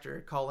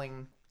director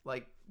calling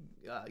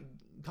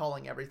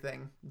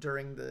everything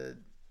during the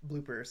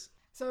bloopers.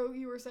 So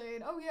you were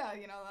saying, oh yeah,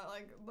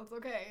 that's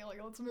okay,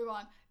 like let's move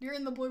on.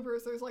 During the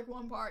bloopers, there's like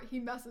one part he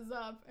messes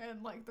up,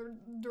 and like the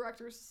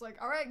director's just like,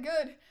 all right,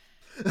 good.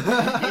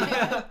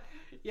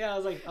 Yeah, I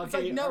was like, okay. It's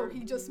like, no,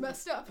 he just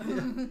messed up.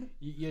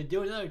 You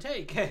do another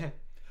take.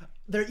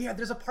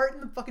 There's a part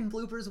in the fucking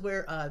bloopers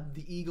where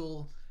the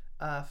eagle,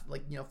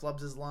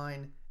 flubs his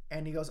line,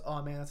 and he goes,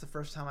 oh man, that's the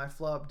first time I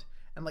flubbed.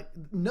 I'm like,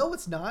 no,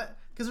 it's not,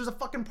 because there's a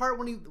fucking part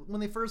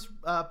when they first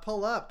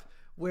pull up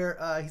where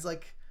he's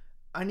like,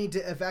 I need to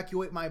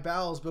evacuate my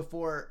bowels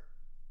before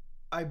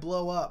I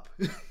blow up.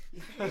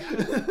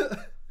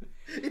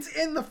 It's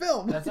in the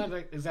film. That's not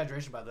an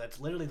exaggeration, by the way. That's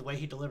literally the way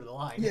he delivered the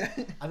line. Yeah.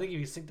 I think if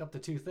you synced up the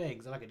two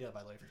things, I'm not gonna do it,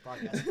 by the way, for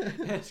your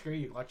podcast. Screw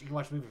you. You can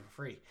watch the movie for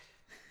free.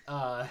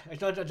 No, you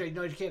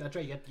can't. That's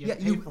right. You have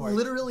to pay for it.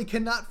 Literally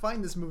cannot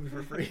find this movie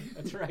for free.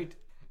 That's right.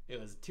 It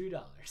was $2.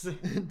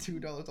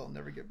 $2 I'll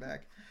never get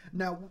back.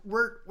 Now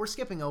we're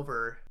skipping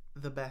over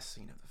the best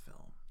scene of the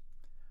film,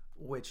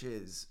 which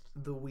is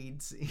the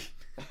weed scene.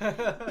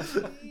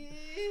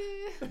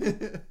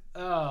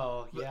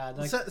 Oh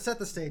yeah. Set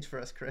the stage for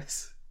us,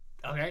 Chris.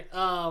 Okay.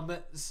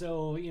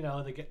 So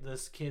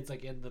this kid's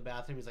like in the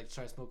bathroom. He's like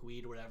trying to smoke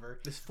weed or whatever.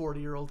 This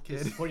 40-year-old kid.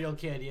 This 40-year-old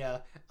kid. Yeah.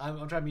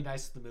 I'm trying to be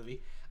nice to the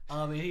movie.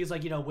 And he's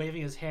like,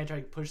 waving his hand,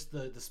 trying to push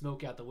the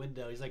smoke out the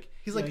window. He's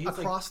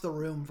across the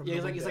room from the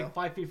window. He's like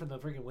 5 feet from the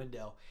freaking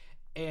window.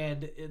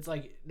 And it's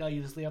like, no,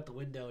 you just lean out the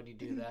window and you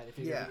do that. If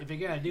you're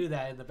gonna do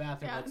that in the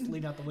bathroom, let's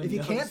lean out the window. If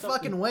you can't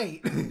fucking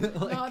wait.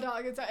 No,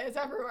 dog, it's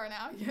everywhere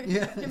now.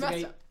 You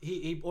messed up.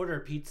 He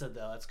ordered pizza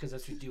though. That's because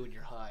that's what you do when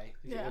you're high.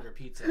 You order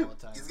pizza all the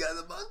time. He's got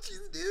the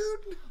munchies,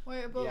 dude.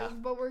 Wait,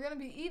 but we're gonna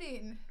be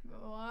eating.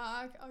 Well,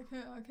 I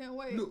can't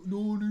wait.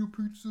 No, I need a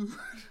pizza.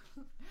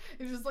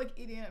 He's just like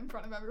eating it in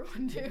front of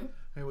everyone too.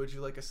 Hey, would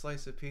you like a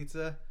slice of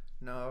pizza?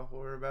 No,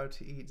 we're about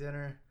to eat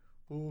dinner.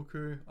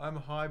 Okay, I'm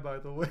high, by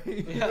the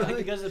way. Yeah, like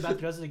he goes to the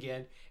bathroom, does it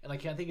again, and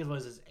like I think it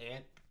was his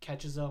aunt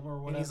catches him or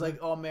whatever. And he's like,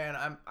 "Oh man,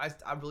 I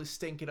really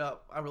stink it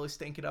up. I really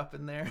stink it up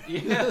in there."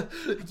 Yeah,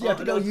 you have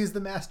to go use the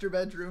master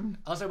bedroom.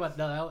 I was talking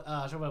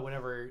about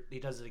whenever he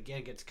does it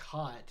again, gets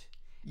caught.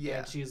 Yeah,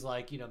 and she's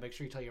like, make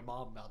sure you tell your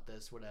mom about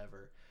this,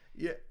 whatever.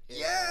 Yeah,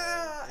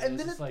 and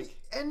then at the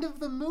end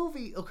of the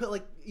movie, okay,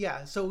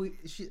 so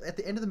at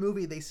the end of the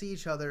movie, they see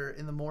each other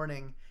in the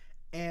morning,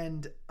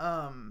 and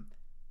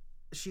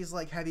she's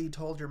like, have you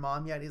told your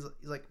mom yet? He's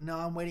like, no,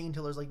 I'm waiting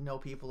until there's like no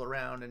people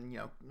around and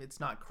it's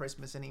not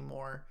Christmas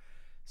anymore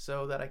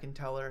so that I can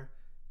tell her.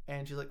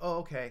 And she's like, oh,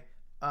 okay.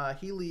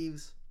 He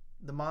leaves,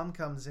 the mom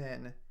comes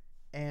in,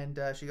 and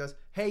she goes,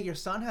 "Hey, your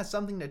son has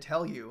something to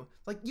tell you."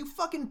 Like, you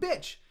fucking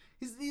bitch.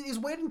 He's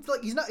waiting for,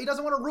 like, he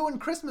doesn't want to ruin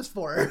Christmas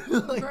for her.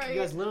 Like, right.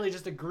 You guys literally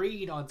just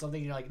agreed on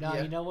something. You're like, no,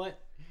 you know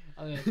what?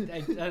 I'm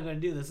gonna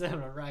do this.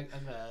 I'm gonna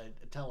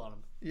tell on him.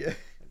 Yeah.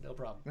 No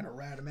problem. I'm gonna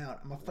rat him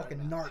out. I'm a fucking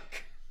narc.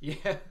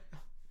 Yeah.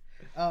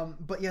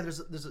 But yeah,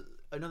 there's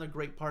another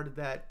great part of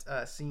that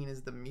scene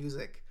is the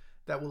music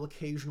that will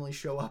occasionally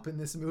show up in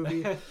this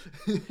movie.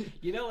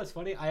 You know what's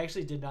funny? I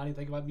actually did not even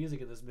think about music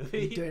in this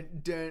movie. Dun,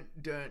 dun,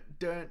 dun,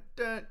 dun,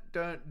 dun,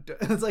 dun, dun.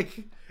 It's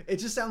like, it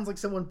just sounds like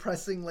someone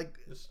pressing like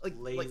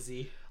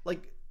lazy,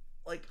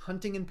 like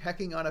hunting and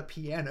pecking on a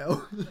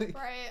piano. Like,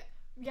 right.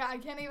 Yeah, I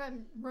can't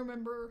even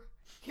remember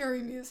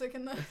hearing music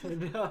in this.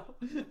 No.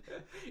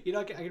 You know,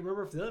 I can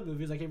remember for the other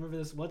movies. I can't remember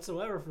this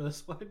whatsoever for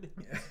this one.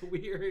 It's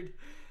weird.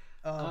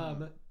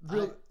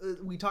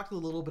 We talked a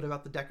little bit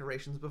about the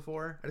decorations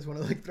before. I just want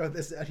to like throw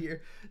this out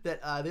here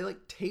that they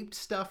like taped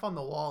stuff on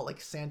the wall,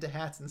 like Santa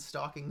hats and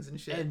stockings and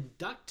shit, and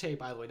duct tape,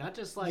 by the way, not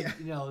just like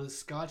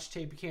Scotch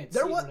tape. You can't.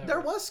 There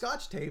was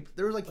Scotch tape.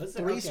 There was like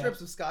three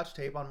strips of Scotch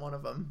tape on one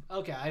of them.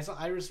 Okay, I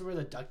just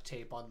remember the duct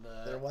tape on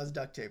the. There was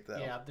duct tape though.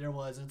 Yeah, there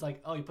was. It's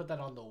like, oh, you put that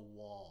on the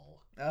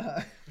wall.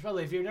 It's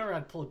probably, if you've never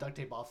had to pull duct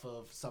tape off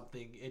of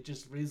something, it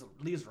just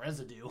leaves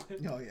residue.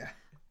 Oh yeah.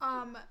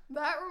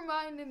 That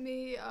reminded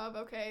me of,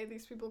 okay,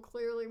 these people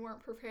clearly weren't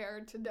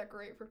prepared to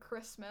decorate for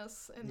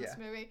Christmas in this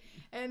movie.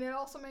 And it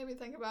also made me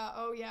think about,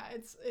 oh yeah,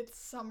 it's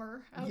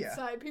summer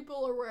outside. Yeah.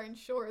 People are wearing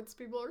shorts.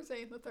 People are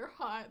saying that they're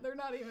hot. They're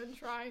not even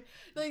trying.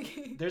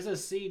 Like, there's a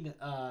scene,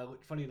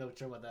 funny enough,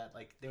 talking about that,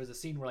 like, there was a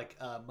scene where, like,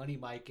 Money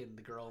Mike and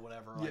the girl,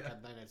 whatever, like,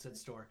 at the 99-cent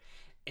store.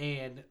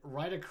 And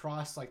right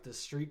across, like, the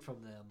street from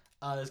them,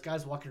 this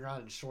guy's walking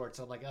around in shorts.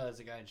 I'm like, oh, there's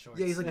a guy in shorts.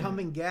 Yeah, he's, like,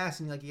 pumping gas,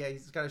 and, like,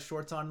 he's got his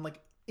shorts on, like,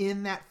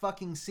 in that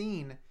fucking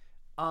scene,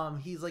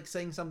 he's like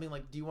saying something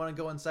like, "Do you want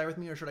to go inside with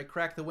me, or should I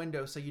crack the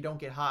window so you don't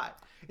get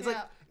hot?" It's like,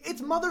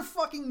 it's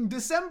motherfucking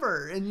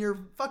December in your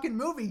fucking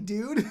movie,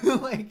 dude.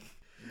 Like,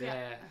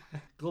 yeah,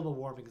 global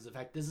warming is a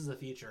fact. This is a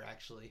feature,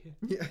 actually.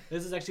 Yeah,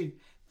 this is actually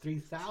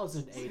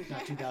 3008,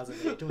 not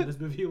 2008, when this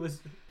movie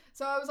was.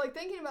 So I was like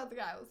thinking about the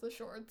guy with the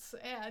shorts,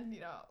 and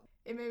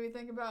it made me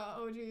think about,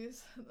 oh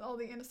geez, all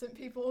the innocent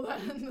people that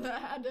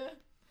had to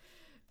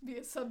be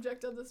a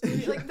subject of this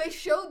movie. Like, they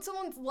showed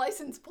someone's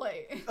license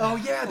plate. Oh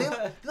yeah, they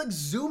like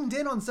zoomed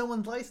in on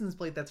someone's license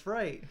plate. That's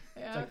right.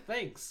 Yeah. It's like,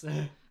 thanks.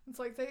 It's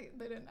like they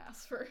didn't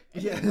ask for it.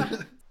 Yeah.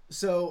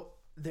 So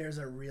there's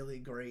a really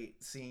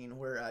great scene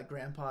where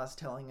Grandpa's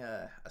telling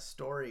a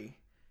story.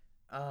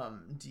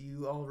 Do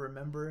you all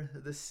remember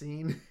the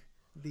scene?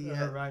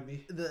 Remind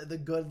me. The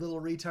good little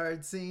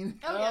retard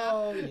scene.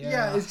 Oh yeah.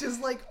 Yeah, it's just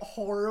like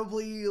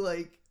horribly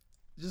like.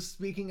 Just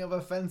speaking of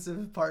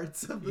offensive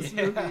parts of this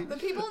movie. The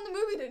people in the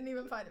movie didn't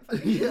even find it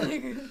funny. Yeah.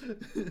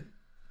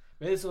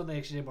 Maybe this is when they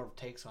actually did more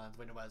takes on it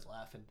when nobody's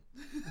laughing.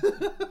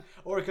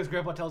 Or because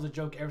Grandpa tells a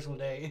joke every single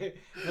day.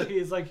 Like,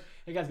 he's like,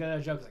 hey guys, got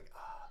another joke. It's like,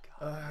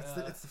 oh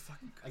god. It's the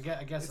fucking.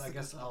 I guess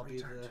I'll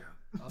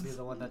be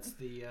the one that's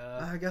the.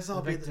 I guess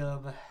I'll be the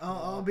victim.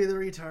 I'll be the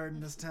retard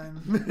this time.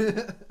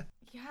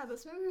 Yeah,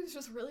 this movie was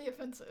just really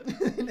offensive.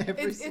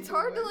 It's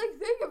hard to like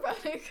think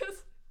about it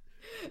because.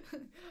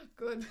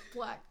 Good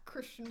black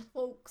Christian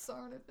folks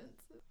aren't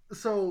offensive.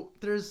 So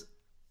there's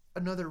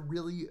another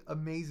really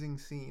amazing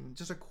scene,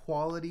 just a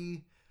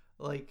quality,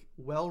 like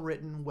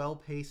well-written,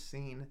 well-paced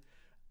scene,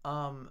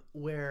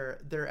 where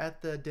they're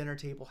at the dinner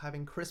table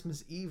having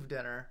Christmas Eve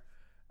dinner.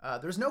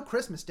 There's no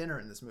Christmas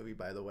dinner in this movie,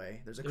 by the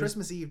way. There's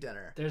Christmas Eve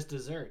dinner. There's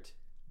dessert.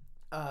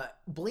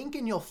 Blink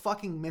and you'll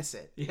fucking miss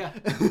it. Yeah.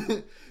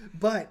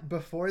 But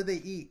before they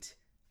eat,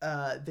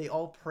 they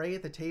all pray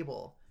at the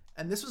table.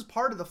 And this was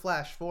part of the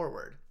flash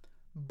forward,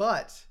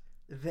 but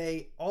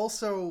they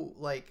also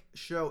like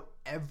show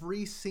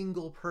every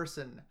single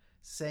person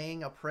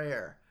saying a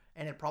prayer,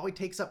 and it probably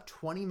takes up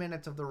 20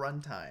 minutes of the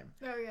runtime.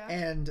 Oh yeah.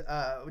 And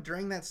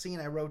during that scene,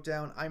 I wrote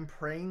down, "I'm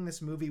praying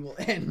this movie will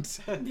end."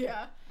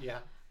 Yeah. Yeah.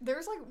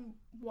 There's like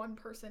one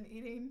person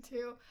eating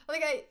too.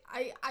 Like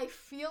I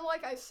feel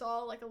like I saw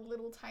like a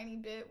little tiny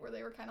bit where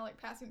they were kind of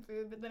like passing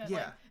food, but then it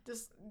like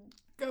just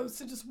goes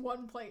to just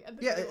one plate at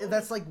the table.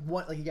 That's like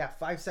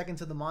 5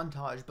 seconds of the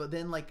montage, but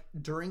then like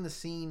during the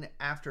scene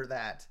after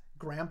that,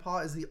 Grandpa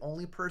is the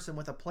only person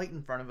with a plate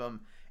in front of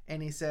him,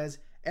 and he says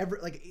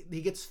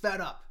he gets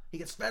fed up. He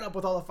gets fed up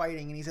with all the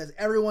fighting, and he says,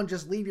 "Everyone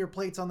just leave your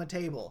plates on the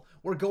table.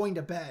 We're going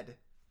to bed."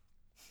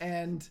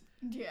 And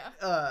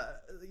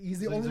he's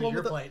the only one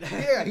with plate.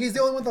 He's the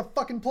only one with a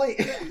fucking plate.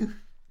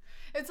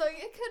 It's like,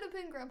 it could have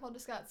been Grandpa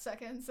just got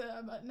seconds,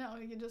 but no,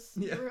 he just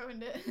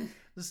ruined it.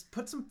 Just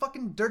put some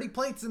fucking dirty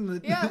plates in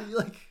the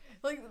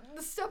like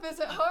this stuff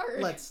isn't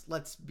hard.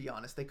 Let's be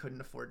honest, they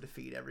couldn't afford to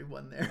feed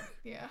everyone there.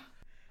 Yeah.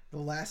 The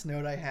last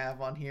note I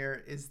have on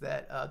here is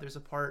that there's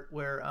a part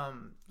where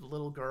the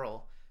little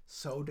girl,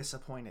 so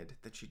disappointed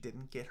that she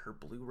didn't get her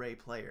Blu-ray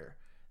player,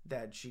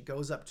 that she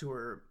goes up to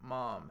her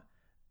mom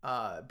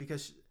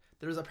because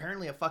there's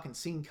apparently a fucking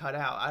scene cut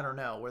out, I don't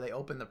know, where they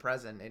open the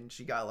present and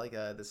she got like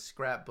this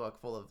scrapbook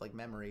full of like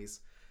memories.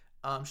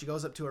 She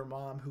goes up to her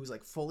mom, who's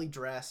like fully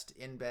dressed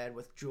in bed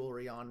with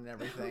jewelry on and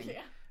everything.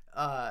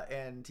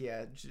 And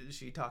yeah,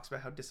 she talks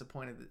about how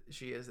disappointed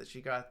she is that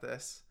she got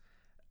this.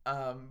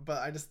 But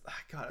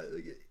God,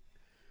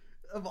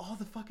 of all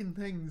the fucking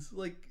things,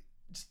 like,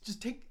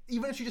 just take,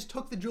 even if she just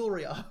took the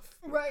jewelry off,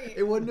 right?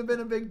 It wouldn't have been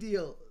a big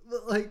deal.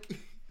 But like,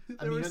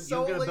 I mean,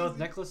 you're gonna build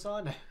necklace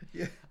on.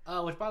 Yeah.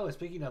 Which, by the way,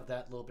 speaking of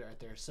that little bit right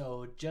there,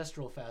 so just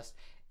real fast,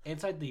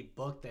 inside the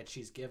book that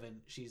she's given,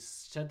 she's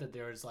said that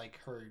there's like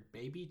her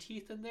baby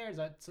teeth in there. Is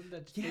that something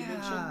that they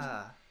mentioned?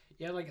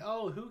 Yeah, I'm like,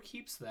 oh, who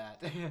keeps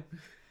that?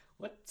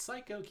 What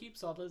psycho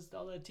keeps all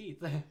that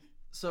teeth?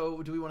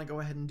 So, do we want to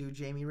go ahead and do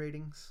Jamie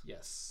ratings?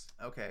 Yes.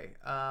 Okay.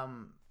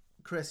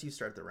 Chris, you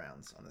start the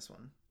rounds on this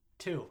one.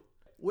 2.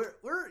 We're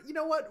you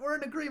know what? We're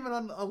in agreement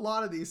on a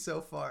lot of these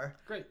so far.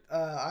 Great.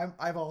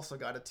 I've also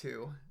got a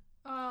 2.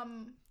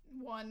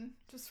 1,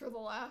 just for the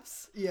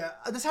laughs. Yeah,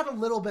 this had a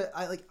little bit.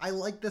 I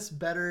like this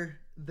better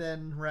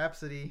than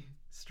Rhapsody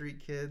Street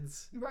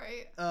Kids.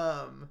 Right.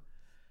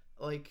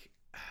 Like,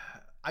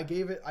 I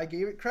gave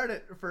it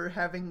credit for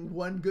having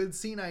one good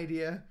scene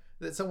idea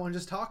that someone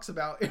just talks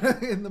about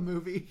in the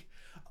movie.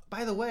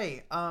 By the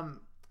way,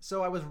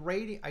 so I was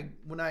rating.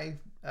 When I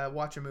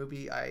watch a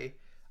movie, I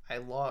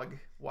log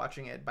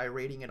watching it by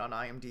rating it on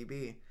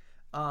IMDb.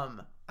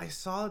 I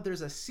saw that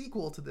there's a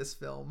sequel to this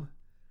film.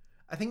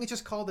 I think it's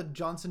just called The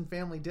Johnson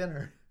Family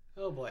Dinner.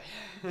 Oh boy.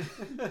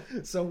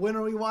 So when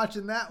are we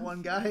watching that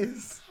one,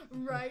 guys?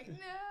 Right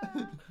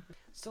now.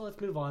 So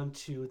let's move on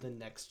to the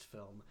next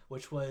film,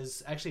 which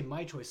was actually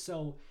my choice.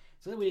 So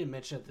something we didn't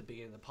mention at the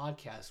beginning of the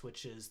podcast,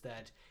 which is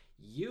that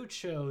you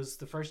chose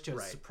the first two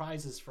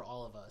surprises for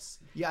all of us.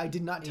 Yeah, I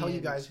did not tell you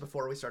guys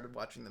before we started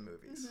watching the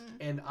movies. Mm-hmm.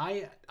 And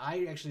I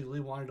actually really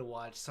wanted to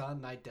watch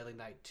Silent Night, Deadly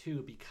Night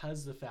 2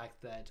 because of the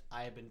fact that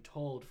I have been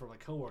told from a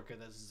coworker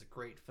that this is a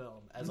great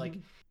film. As like,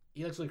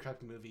 he likes really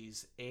crappy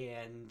movies,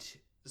 and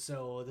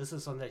so this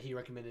is something that he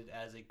recommended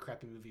as a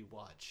crappy movie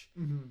watch.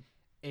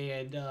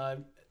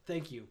 And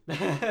thank you.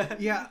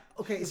 Yeah.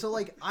 Okay. So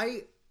like,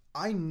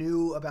 I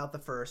knew about the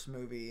first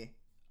movie.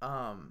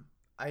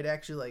 I'd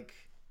actually like,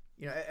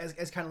 you know,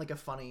 as kind of like a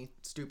funny,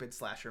 stupid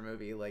slasher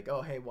movie. Like,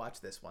 oh hey, watch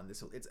this one.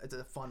 It's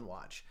a fun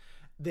watch.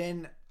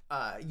 Then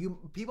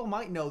people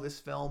might know this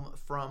film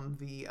from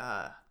the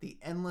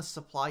endless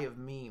supply of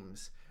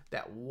memes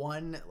that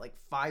one like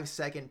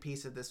 5-second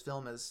piece of this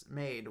film has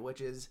made,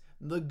 which is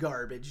the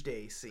garbage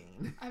day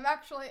scene.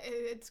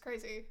 It's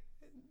crazy.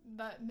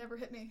 That never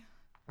hit me.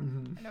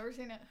 I've never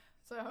seen it,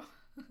 so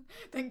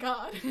thank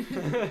God.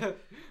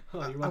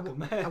 Oh, you're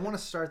welcome. I want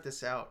to start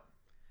this out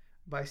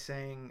by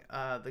saying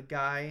the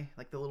guy,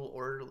 like the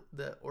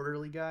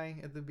orderly guy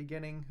at the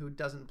beginning who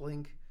doesn't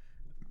blink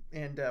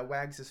and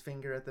wags his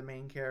finger at the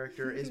main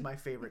character is my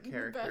favorite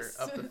character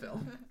of the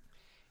film.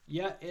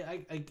 Yeah,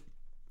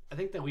 I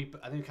think that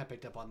I kind of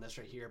picked up on this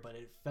right here, but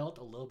it felt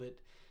a little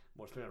bit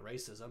more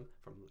racism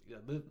from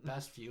the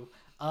past few.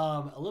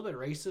 A little bit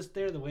racist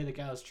there, the way the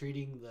guy was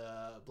treating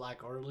the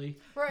black orderly.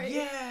 Right.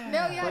 Yeah.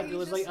 No, yeah. But it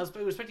was like I was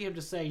expecting him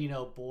to say, you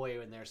know,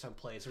 boy in there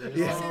someplace. Or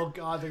oh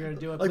God, they're gonna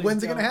do it. Like,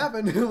 when's it gonna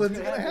happen? When's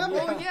it gonna happen?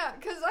 Well, yeah,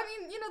 because I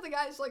mean, you know, the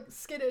guy's like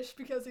skittish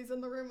because he's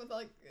in the room with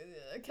like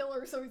a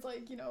killer, so he's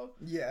like, you know,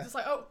 just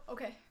like, oh,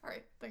 okay, all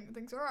right,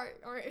 things are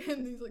all right,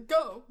 and he's like,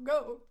 go.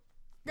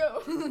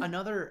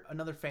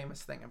 Another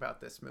famous thing about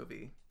this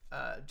movie,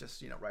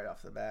 just, you know, right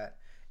off the bat,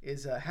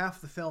 is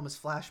half the film is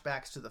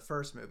flashbacks to the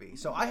first movie.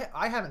 So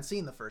I haven't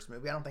seen the first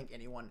movie. I don't think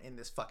anyone in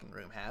this fucking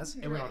room has.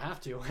 And we don't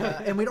have to.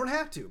 And we don't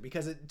have to,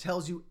 because it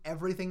tells you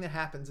everything that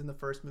happens in the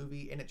first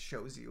movie, and it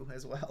shows you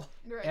as well.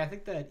 Right. And I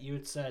think that you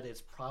had said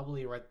it's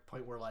probably right at the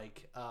point where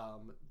like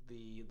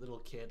the little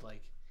kid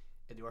like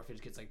in the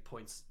orphanage gets like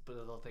points, but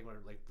the little thing where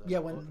like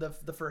when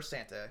the first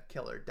Santa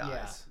killer dies.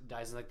 Yeah,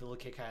 dies, and like the little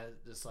kid kind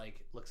of just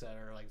like looks at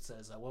her like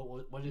says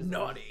what is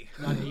naughty.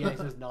 Naughty, yeah, he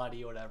says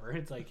naughty or whatever.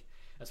 It's like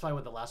that's probably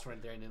what the last one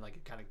there, and then like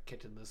it kind of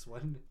kicked in this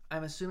one.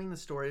 I'm assuming the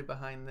story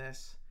behind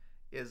this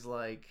is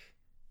like,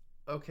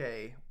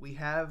 okay, we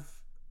have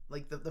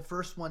like the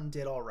first one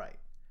did all right.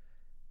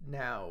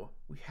 Now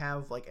we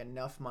have like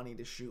enough money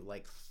to shoot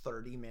like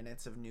 30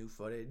 minutes of new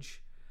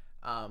footage,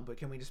 but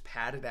can we just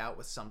pad it out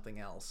with something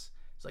else?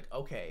 It's like,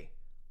 okay,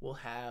 we'll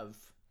have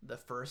the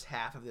first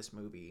half of this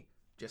movie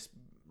just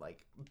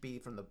like be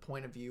from the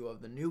point of view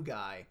of the new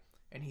guy,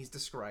 and he's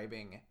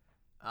describing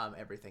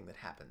everything that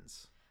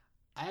happens.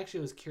 I actually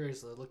was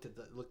curious. I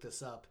looked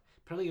this up.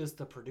 Apparently, it was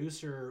the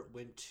producer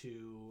went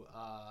to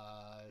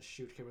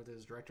came with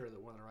his director,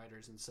 one of the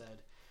writers, and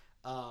said,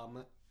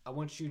 "I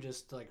want you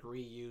just to like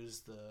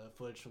reuse the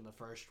footage from the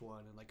first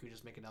one, and like we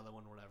just make another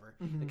one, or whatever."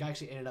 Mm-hmm. The guy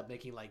actually ended up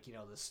making like, you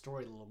know, the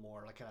story a little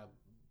more, like kind of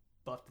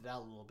buffed it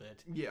out a little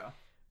bit. Yeah.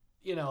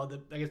 You know,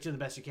 I guess do the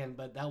best you can,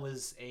 but that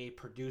was a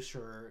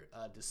producer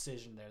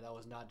decision there. That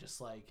was not just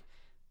like,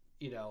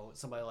 you know,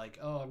 somebody like,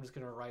 oh, I'm just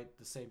gonna write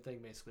the same thing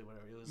basically,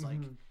 whatever. It was like.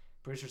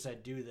 Producer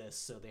said do this,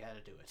 so they had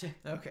to do it.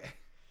 Okay.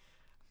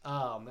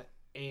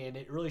 And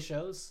it really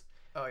shows.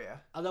 Oh yeah.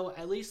 Although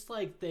at least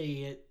like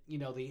they, you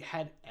know, they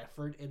had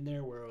effort in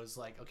there where it was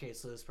like, okay,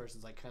 so this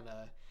person's like kind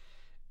of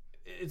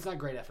It's not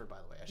great effort, by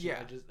the way.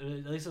 Yeah.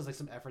 At least there's like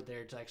some effort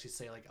there to actually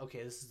say like,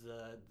 okay, this is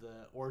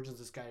the origins of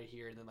this guy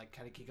here, and then like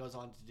kind of he goes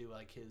on to do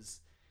like his.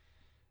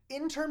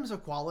 In terms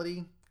of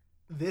quality,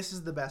 this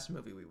is the best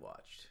movie we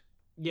watched.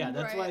 Yeah,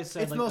 that's why I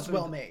said it's most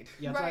well made.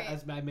 Yeah,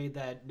 that's why I made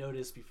that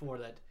notice before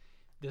that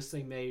this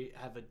thing may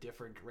have a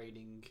different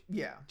rating.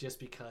 Yeah. Just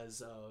because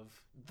of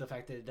the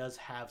fact that it does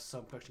have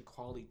some production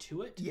quality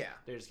to it. Yeah.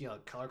 There's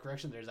color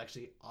correction. There's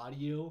actually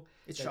audio.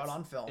 It's shot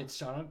on film. It's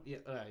shot on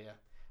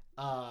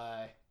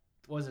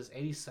what was this,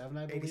 87,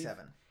 I believe?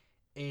 87.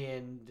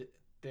 And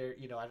there,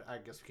 I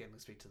guess we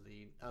can't speak to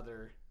the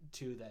other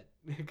two that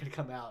could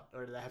come out,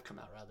 or that have come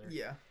out, rather.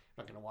 Yeah. I'm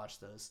not going to watch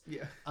those.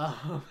 Yeah.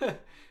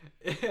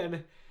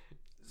 And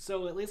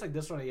so at least like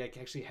this one, I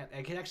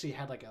actually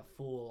had like a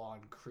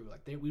full-on crew.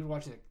 Like we were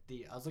watching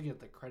I was looking at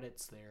the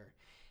credits there,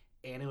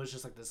 and it was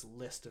just like this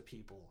list of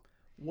people.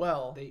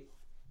 Well,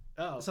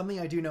 something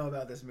I do know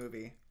about this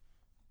movie.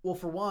 Well,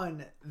 for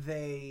one,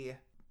 they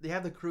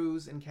have the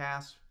crews and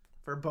cast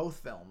for both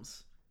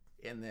films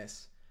in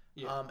this,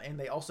 and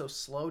they also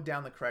slowed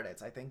down the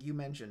credits. I think you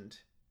mentioned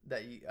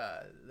that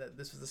that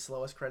this was the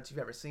slowest credits you've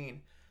ever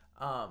seen.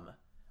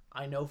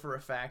 I know for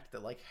a fact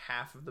that like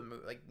half of the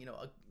movie, like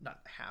not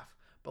half,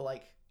 but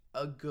like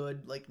a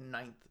good like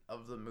ninth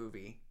of the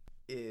movie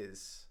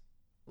is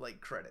like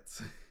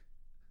credits.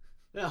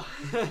 No,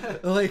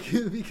 like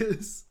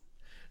because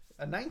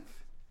a ninth.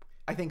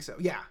 I think so.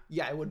 Yeah,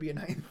 it would be a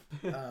ninth.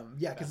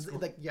 Because cool.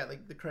 like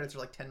the credits are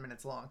like 10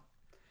 minutes long.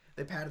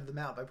 They padded them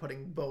out by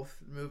putting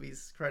both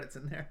movies' credits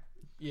in there.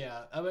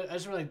 Yeah, I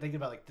just really thinking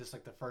about like this,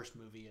 like the first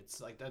movie.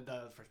 It's like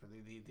the first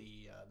movie,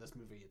 this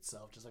movie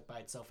itself, just like by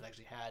itself, it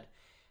actually had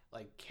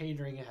like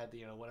catering. It had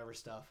whatever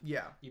stuff.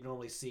 Yeah, you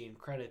normally see in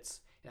credits,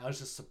 and I was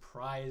just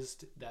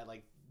surprised that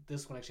like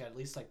this one actually had at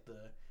least like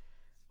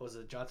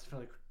Johnson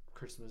Family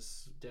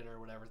Christmas dinner or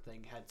whatever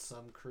thing had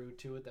some crew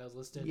to it that was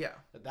listed. Yeah,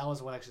 that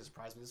was what actually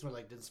surprised me. This one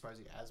like didn't surprise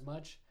me as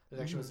much.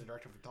 There actually was a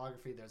director of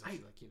photography. There's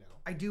actually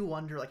I do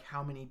wonder like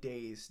how many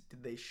days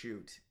did they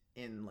shoot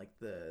in like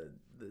the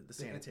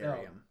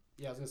sanitarium?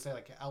 Yeah, I was gonna say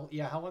like how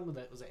long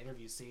was that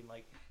interview scene?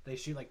 Like they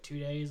shoot like 2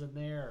 days in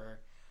there or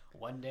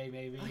 1 day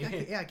maybe.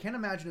 I can't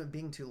imagine it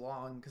being too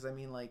long because I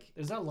mean like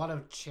there's not a lot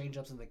of change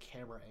ups in the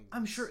camera angles.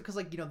 I'm sure because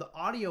like the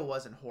audio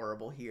wasn't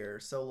horrible here,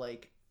 so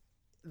like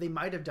they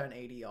might have done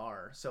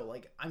ADR. So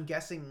like I'm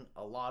guessing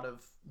a lot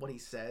of what he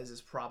says is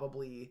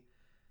probably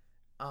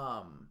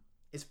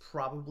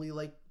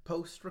like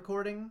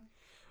post-recording.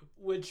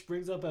 Which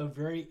brings up a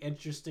very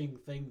interesting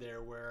thing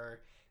there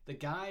where the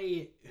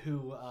guy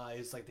who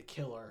is like the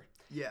killer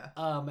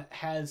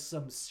has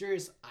some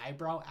serious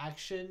eyebrow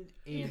action,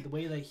 and the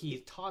way that he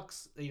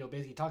talks,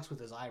 basically he talks with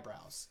his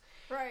eyebrows.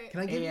 Right. Can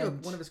I give you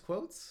one of his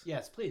quotes?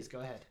 Yes, please, go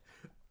ahead.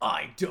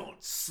 I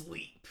don't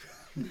sleep.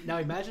 Now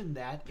imagine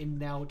that, and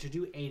now to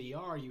do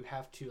ADR, you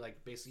have to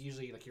like basically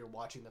usually like you're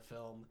watching the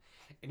film,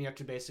 and you have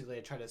to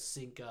basically try to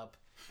sync up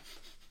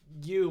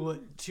you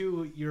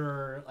to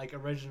your like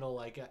original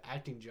like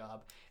acting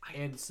job,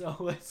 and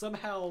so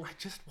somehow I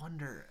just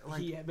wonder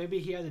like maybe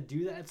he had to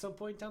do that at some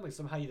point in time, like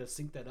somehow you had to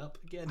sync that up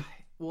again.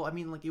 Well, I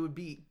mean like it would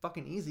be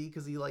fucking easy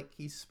because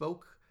he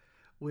spoke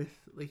with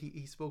like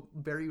he spoke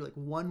very like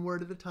one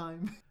word at a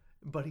time,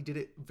 but he did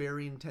it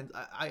very intense.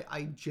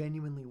 I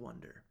genuinely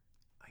wonder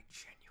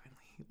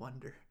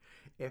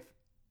if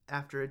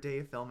after a day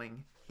of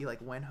filming he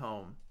like went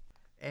home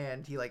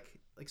and he like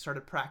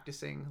started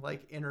practicing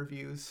like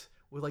interviews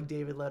with like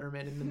David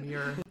Letterman in the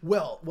mirror.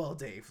 well,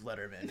 Dave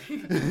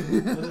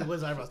Letterman.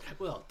 was eyebrows.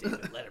 Well,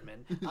 David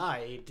Letterman,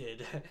 I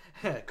did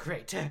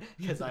great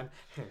because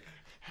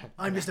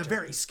I'm just a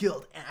very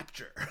skilled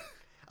actor.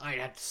 I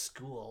had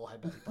school. I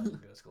bet he probably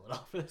didn't go to school at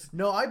office.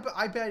 No,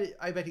 I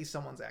bet he's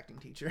someone's acting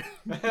teacher.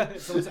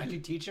 Someone's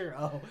acting teacher?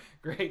 Oh,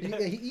 great. Yeah,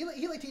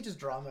 he like teaches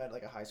drama at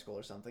like a high school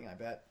or something. I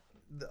bet.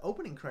 The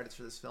opening credits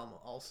for this film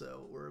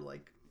also were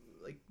like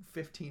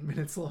 15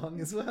 minutes long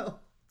as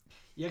well.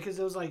 Yeah, because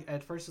it was like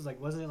at first it was like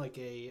wasn't it like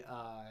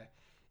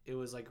it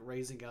was like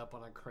raising up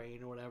on a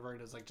crane or whatever, and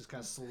it was like just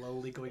kind of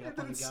slowly going up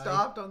on the guy.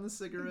 Stopped on the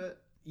cigarette.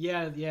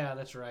 Yeah,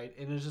 that's right.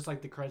 And it was just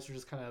like the credits were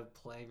just kind of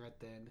playing right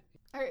then.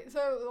 All right,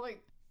 so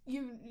like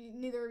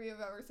neither of you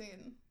have ever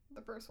seen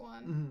the first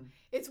one. Mm-hmm.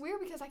 It's weird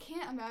because I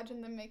can't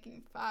imagine them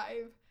making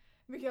 5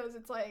 because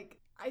it's like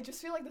I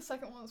just feel like the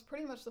second one was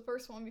pretty much the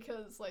first one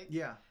because like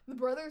the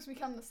brothers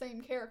become the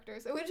same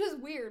characters, which is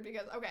weird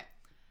because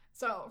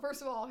so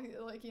first of all he's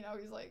like the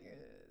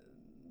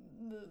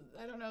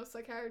I don't know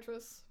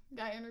psychiatrist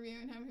guy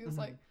interviewing him. He was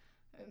like,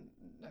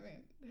 I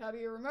mean, how do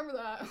you remember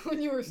that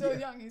when you were so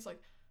young? He's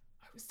like,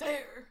 I was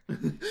there.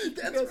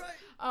 That's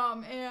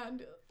right.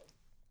 And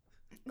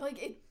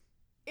like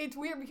it's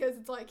weird because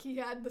it's like he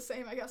had the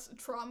same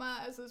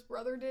trauma as his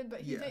brother did,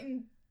 but he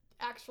didn't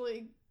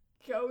actually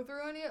go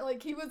through any.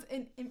 Like he was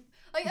in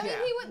like I mean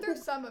he went through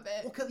some of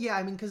it. Well,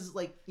 I mean because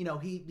like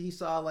he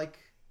saw like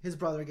his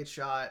brother get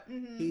shot.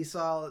 Mm-hmm. He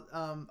saw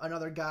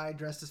another guy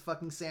dressed as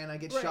fucking Santa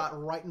get shot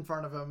right in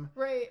front of him.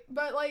 Right,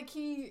 but like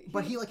he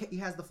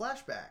has the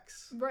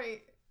flashbacks.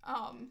 Right.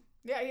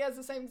 Yeah, he has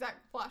the same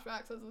exact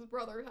flashbacks as his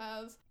brother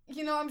has.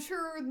 you know, I'm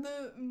sure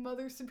the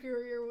Mother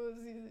Superior was,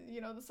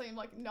 you know, the same,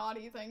 like,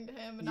 naughty thing to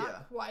him, but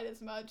not quite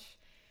as much.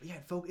 Yeah,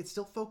 it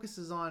still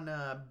focuses on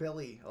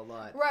Billy a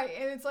lot. Right,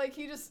 and it's like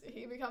he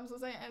becomes the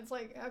same, and it's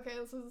like, okay,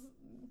 this is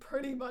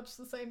pretty much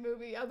the same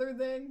movie, other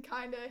than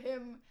kind of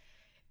him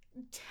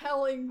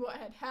telling what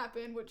had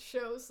happened, which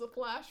shows the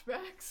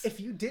flashbacks. If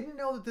you didn't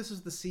know that this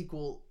was the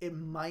sequel, it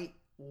might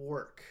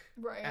work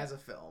as a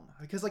film.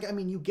 Because, like, I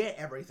mean, you get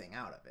everything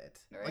out of it.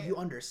 Right. Like, you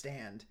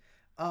understand.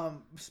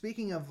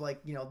 Speaking of,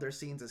 like, you know, their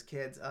scenes as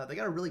kids, they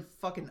got a really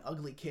fucking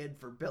ugly kid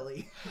for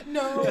Billy.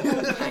 No,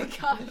 oh my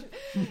gosh.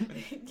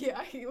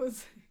 Yeah, he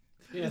was...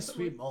 He had a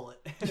sweet mullet.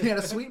 He had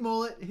a sweet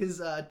mullet.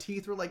 His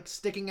teeth were, like,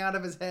 sticking out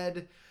of his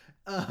head.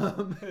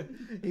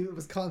 He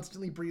was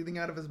constantly breathing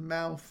out of his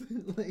mouth.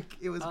 Like,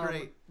 it was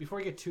great. Before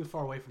we get too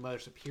far away from Mother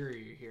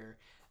Superior here,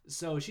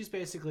 so she's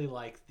basically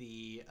like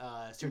the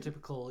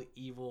stereotypical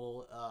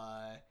evil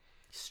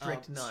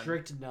strict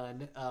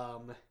nun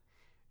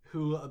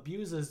who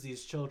abuses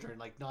these children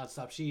like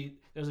nonstop.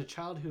 There's a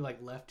child who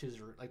like left his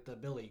room, like the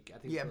Billy, I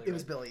think. Yeah, Billy, it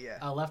was Billy.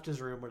 Yeah, left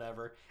his room,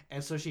 whatever,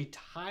 and so she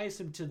ties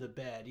him to the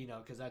bed, you know,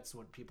 because that's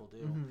what people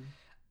do.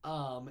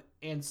 Mm-hmm.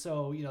 And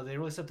so, you know, they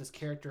really set this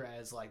character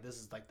as like, this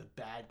is like the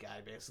bad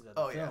guy basically of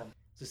the film. Yeah.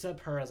 So set up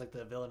her as like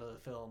the villain of the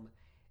film.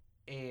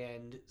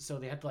 And so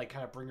they had to like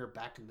kind of bring her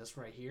back in this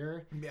right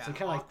here. Yeah, so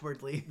kind of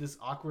awkwardly. Like this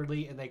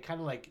awkwardly, and they kind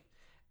of like,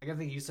 I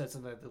think you said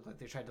something like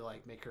they tried to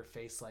like make her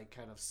face like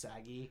kind of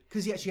saggy.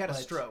 Because she had a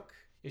stroke.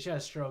 Yeah, she had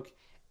a stroke.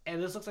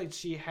 And this looks like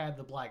she had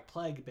the Black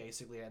Plague,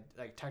 basically, and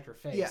like attacked her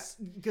face.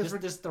 Yeah, because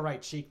just the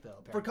right cheek,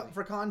 though.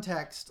 For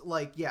context,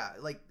 like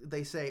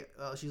they say,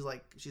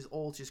 she's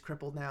old, she's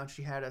crippled now, and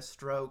she had a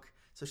stroke,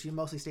 so she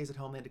mostly stays at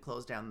home. They had to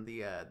close down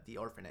the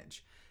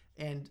orphanage,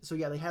 and so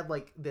yeah, they had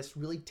like this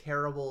really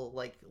terrible,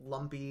 like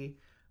lumpy,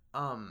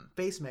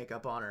 face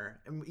makeup on her,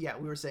 and yeah,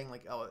 we were saying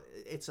like, oh,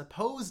 it's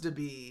supposed to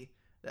be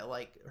that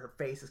like her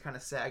face is kind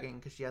of sagging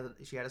because she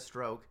had a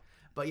stroke.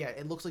 But yeah,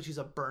 it looks like she's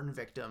a burn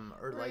victim,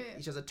 or like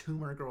she has a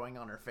tumor growing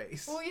on her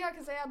face. Well, yeah,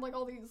 because they had like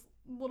all these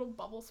little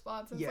bubble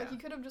spots. And it's like you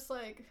could have just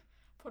like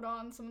put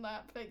on some of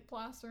that fake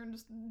plaster and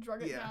just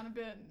drug it down a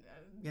bit.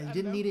 Yeah, you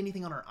didn't need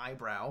anything on her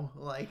eyebrow,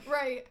 like.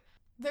 Right.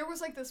 There was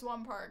like this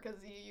one part because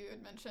you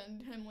had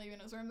mentioned him leaving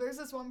his room. There's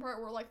this one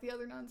part where like the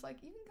other nun's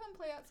like, "You can come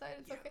play outside.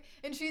 It's okay."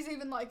 And she's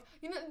even like,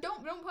 "You know,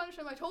 don't punish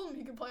him. I told him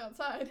he could play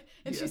outside."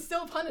 And she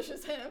still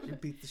punishes him. She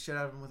beat the shit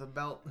out of him with a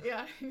belt.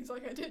 Yeah, he's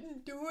like, "I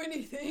didn't do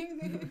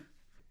anything."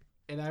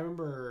 And I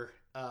remember,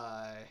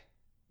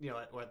 you know,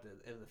 at the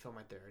end of the film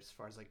right there, as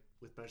far as like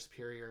with Mother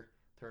Superior,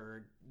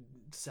 her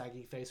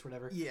sagging face,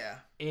 whatever. Yeah.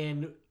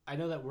 And I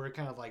know that we're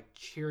kind of like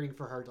cheering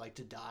for her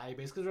to die,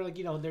 basically. We're like,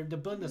 you know, they're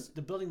building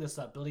this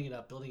up, building it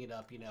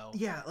up, you know.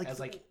 Yeah, like as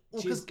like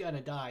she's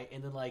gonna die,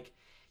 and then like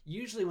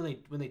usually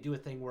when they do a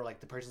thing where like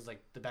the person's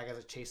like the bad guys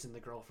are chasing the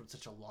girl for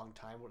such a long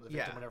time, or the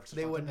victim, whatever,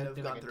 they wouldn't have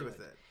gone through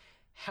with it.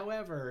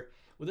 However,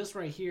 with this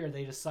right here,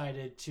 they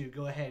decided to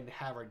go ahead and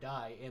have her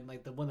die, and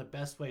like one of the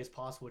best ways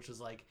possible, which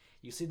is like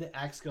you see the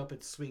axe go up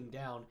and swing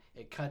down,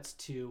 it cuts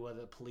to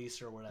the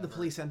police or whatever. The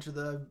police enter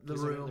the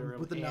room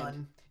with the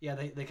nun. Yeah,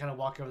 they kind of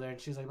walk over there,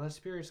 and she's like, "Mother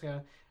Superior's kind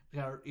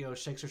of you know,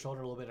 shakes her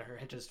shoulder a little bit, and her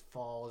head just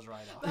falls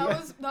right off."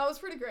 That was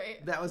pretty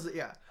great. That was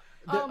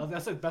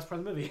that's the best part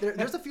of the movie.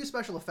 There's a few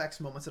special effects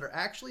moments that are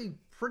actually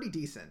pretty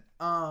decent.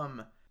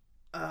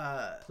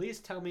 Please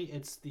tell me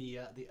it's the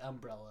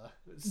umbrella.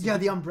 Yeah,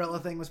 the umbrella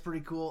thing was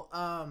pretty cool.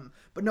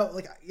 But no,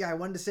 like, yeah, I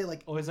wanted to say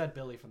like, oh, is that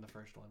Billy from the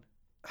first one?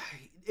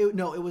 It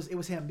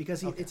was him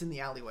because it's in the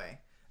alleyway.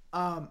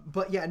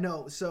 But yeah,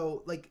 no.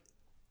 So like,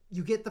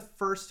 you get the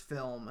first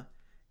film,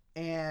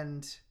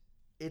 and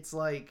it's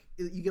like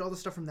you get all the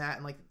stuff from that,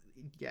 and like,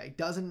 yeah, it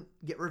doesn't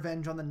get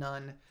revenge on the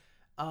nun.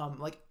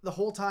 Like the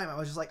whole time I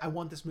was just like, I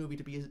want this movie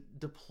to be as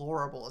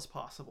deplorable as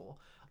possible.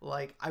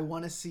 Like I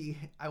want to see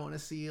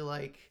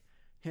like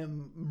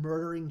him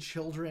murdering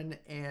children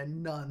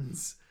and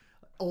nuns,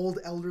 old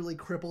elderly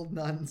crippled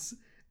nuns,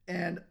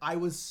 and I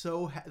was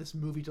so this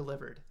movie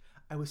delivered.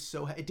 I was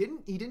so he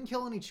didn't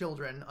kill any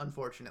children,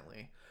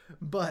 unfortunately,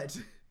 but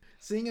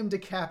seeing him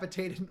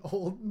decapitate an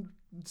old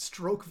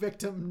stroke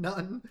victim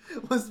nun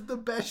was the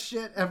best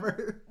shit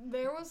ever.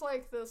 There was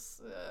like this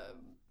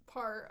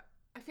part.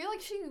 I feel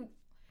like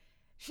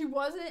she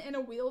wasn't in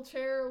a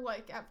wheelchair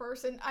like at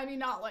first, and I mean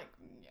not like,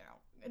 you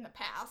know, in the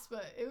past,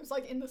 but it was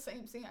like in the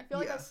same scene. I feel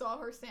like I saw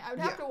her stand. I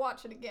would have to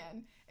watch it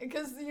again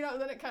because, you know,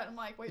 then it kind of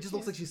like, wait, it just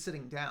looks like she's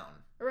sitting down.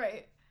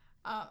 Right.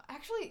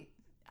 Actually,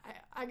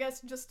 I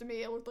guess just to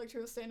me it looked like she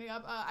was standing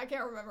up. I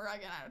can't remember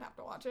again. I would have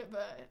to watch it,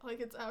 but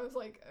like I was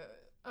like,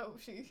 oh,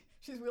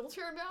 she's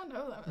wheelchair bound.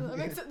 No,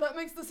 that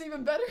makes this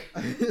even better.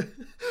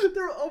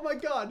 Oh my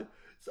god.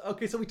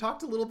 So we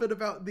talked a little bit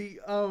about the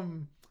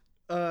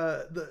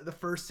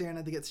first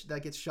Santa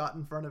that gets shot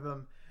in front of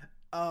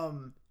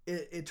him.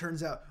 It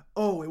turns out,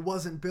 oh, it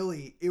wasn't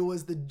Billy, it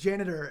was the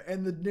janitor,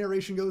 and the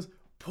narration goes,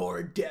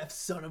 poor deaf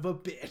son of a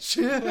bitch.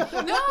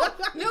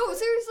 no,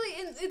 seriously,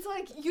 it's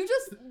like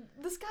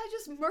this guy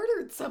just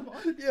murdered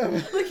someone. Yeah,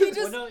 like he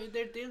just. Well, no,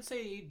 they didn't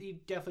say he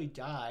definitely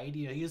died.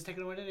 You know, he was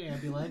taken away in an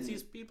ambulance.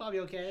 He's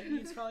probably okay.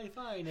 He's probably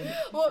fine. And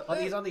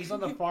he's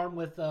on the farm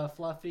with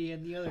Fluffy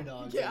and the other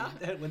dogs. Yeah,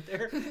 that went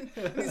there.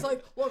 He's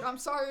like, look, I'm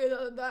sorry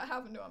that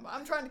happened to him.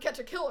 I'm trying to catch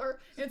a killer.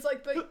 And it's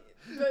like,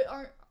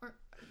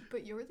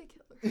 but you're the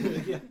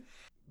killer. Yeah.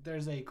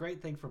 There's a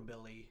great thing from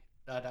Billy.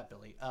 Not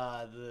Billy.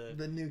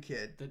 The new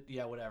kid.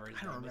 Whatever.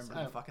 I don't remember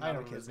the fucking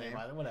other kid's name.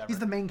 Either, whatever. He's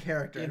the main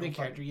character. Yeah, the main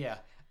character. Yeah.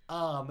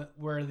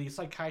 Where the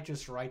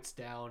psychiatrist writes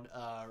down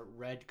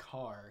red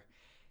car,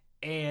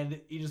 and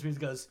he just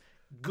goes,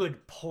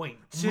 "Good point."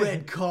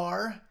 Red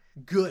car.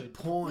 Good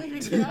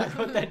point. Yeah. I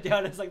wrote that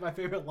down as like my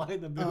favorite line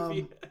in the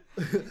movie.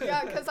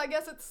 Yeah, because I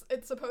guess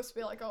it's supposed to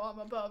be like, oh, I'm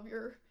above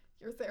your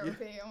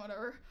therapy and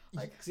whatever.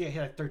 Like, yeah, he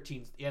had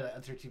 13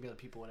 other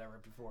people, whatever,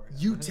 before.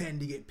 You tend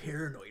to get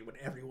paranoid when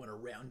everyone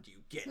around you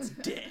gets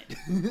dead.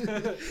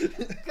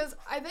 Because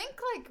I think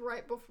like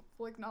right before,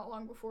 like not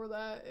long before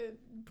that, it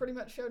pretty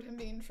much showed him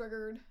being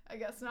triggered. I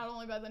guess not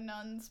only by the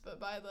nuns but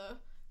by the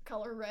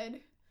color red.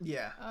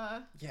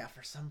 Yeah. Yeah,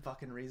 for some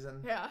fucking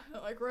reason. Yeah,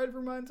 like red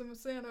reminds him of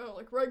Santa.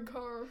 Like red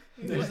car.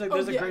 There's a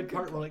great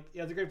part where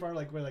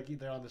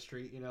they're on the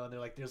street, you know, and they're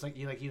like,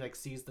 he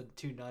sees the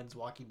two nuns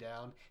walking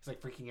down. He's like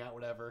freaking out,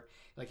 whatever.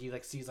 Like he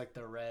sees like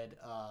the red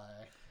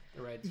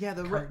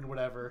curtain,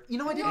 whatever. You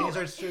know, I didn't. He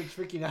starts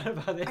freaking out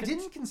about it. I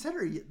didn't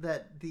consider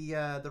that the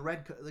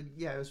red.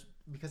 It was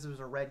because it was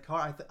a red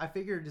car. I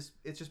figured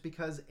it's just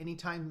because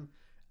anytime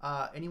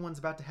anyone's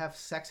about to have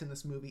sex in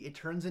this movie, it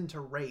turns into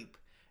rape.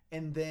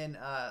 And then,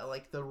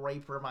 like, the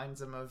rape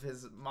reminds him of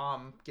his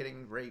mom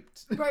getting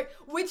raped. Right,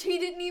 which he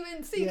didn't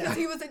even see because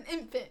he was an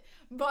infant.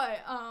 But,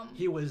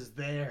 he was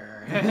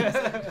there.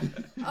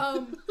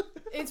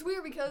 It's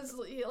weird because,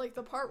 like,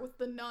 the part with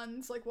the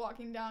nuns, like,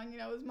 walking down, you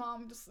know, his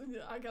mom just,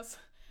 I guess,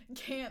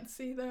 can't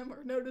see them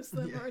or notice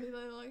them or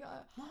anything. Like,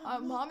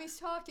 mommy's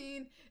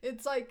talking.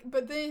 It's like,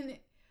 but then,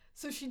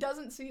 so she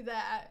doesn't see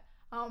that.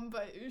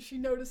 But she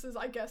notices,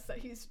 I guess, that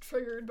he's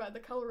triggered by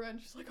the color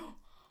red. She's like, oh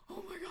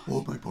my gosh.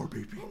 Oh my poor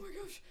baby. Oh my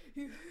gosh.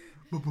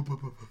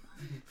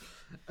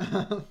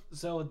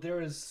 So there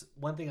was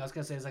one thing I was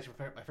going to say is actually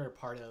my favorite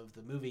part of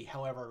the movie.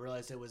 However, I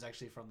realized it was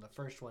actually from the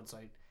first one. So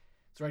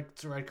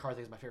the red car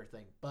thing is my favorite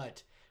thing.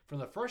 But from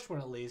the first one,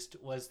 at least,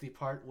 was the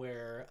part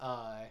where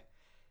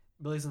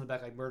Billy's in the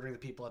back, like murdering the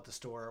people at the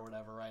store or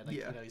whatever, right? Like,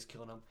 you know, he's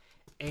killing them.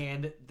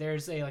 And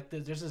there's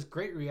this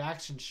great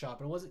reaction shot,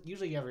 but it wasn't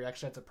usually you have a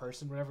reaction that's a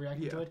person whenever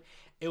reacting to it.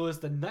 It was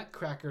the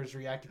Nutcrackers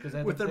reacting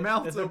because with their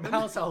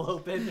mouths all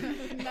open.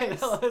 Nice.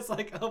 And I was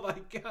like, oh my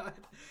god,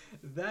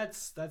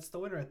 that's the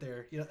winner right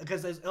there. You know,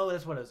 because that's what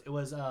it was. It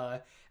was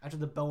after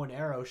the bow and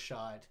arrow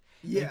shot.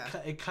 Yeah,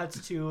 it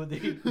cuts to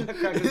the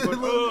Nutcrackers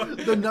going,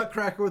 the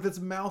Nutcracker with its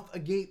mouth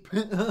agape.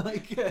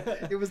 Like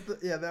it was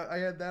I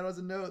had that as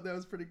a note. That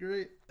was pretty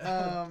great.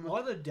 A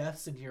lot of the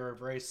deaths in here are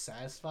very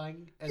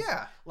satisfying.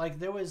 Like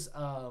there was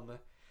a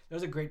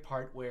great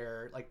part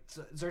where like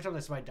every time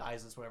that somebody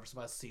dies and whatever,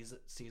 somebody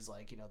sees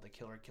like, you know, the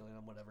killer killing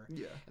them, whatever.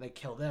 Yeah. And they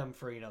kill them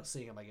for, you know,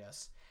 seeing them, I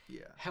guess.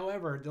 Yeah.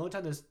 However, the only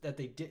time that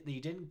they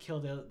didn't kill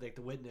the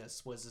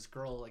witness was this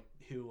girl like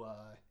who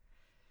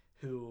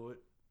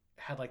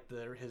had like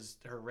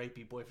her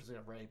rapey boyfriend's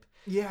gonna rape.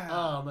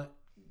 Yeah.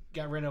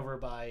 Got ran over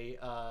by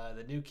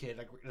the new kid,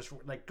 like just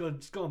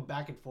going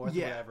back and forth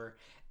or whatever.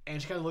 And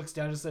she kind of looks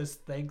down and says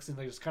thanks and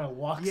just kind of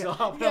walks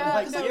off. And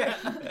I'm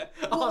like,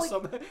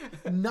 awesome. Like,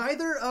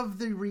 neither of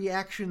the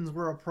reactions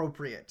were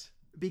appropriate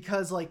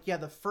because, like,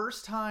 the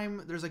first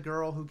time there's a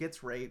girl who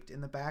gets raped in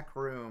the back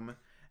room,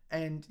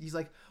 and he's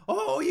like,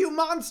 "Oh, you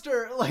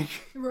monster!" Like,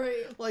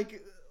 right?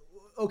 Like,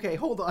 okay,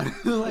 hold on.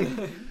 Like,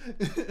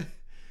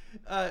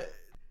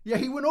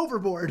 he went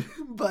overboard,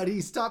 but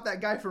he stopped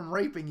that guy from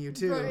raping you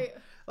too. Right.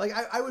 Like,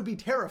 I would be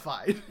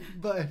terrified,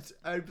 but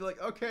I'd be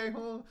like, okay,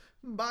 well,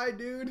 bye,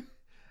 dude.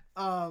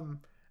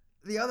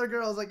 The other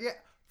girl's like, yeah,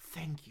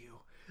 thank you.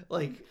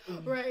 Like,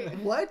 right?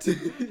 What?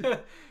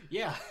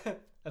 Yeah,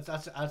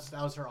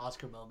 that was her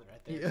Oscar moment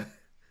right there.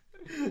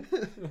 Yeah.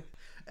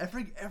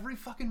 Every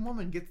fucking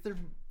woman gets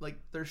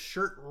their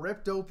shirt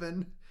ripped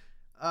open,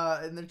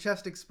 and their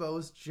chest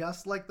exposed,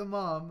 just like the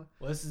mom.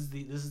 Well, this is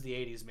the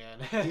 80s, man.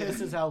 This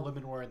is how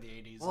women were in the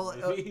 80s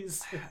in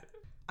movies.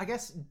 I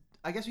guess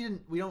we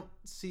don't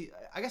see.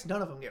 I guess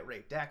none of them get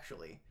raped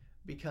actually,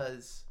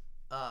 because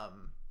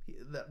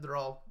they're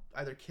all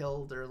either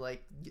killed or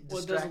like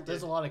distracted. Well,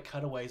 there's a lot of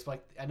cutaways. But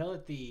like, I know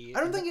that I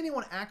don't think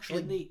anyone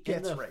actually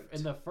gets raped.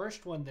 In the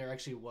first one, there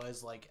actually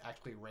was like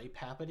actually rape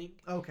happening.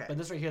 Okay. But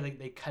this right here,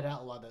 they cut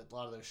out a lot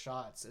of those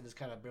shots and just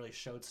kind of really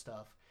showed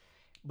stuff.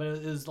 But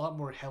it was a lot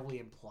more heavily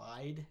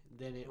implied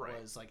than it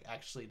was like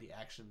actually the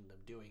action of them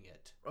doing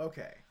it.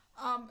 Okay.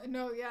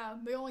 No, yeah.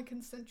 The only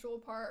consensual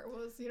part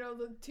was, you know,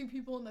 the two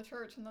people in the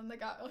church, and then they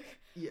got like,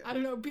 I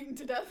don't know, beaten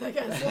to death, I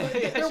guess.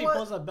 Like, she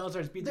pulls up bells,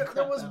 starts beating the crap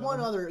out of them. There was one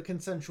other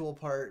consensual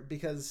part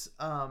because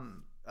the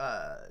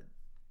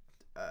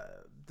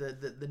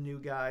new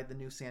guy, the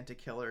new Santa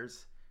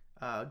killers,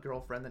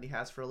 girlfriend that he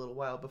has for a little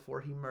while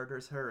before he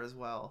murders her as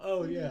well.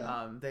 Oh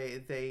yeah.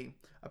 They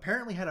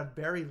apparently had a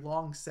very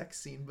long sex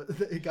scene, but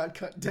it got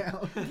cut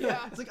down.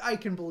 Yeah. It's like, I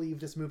can believe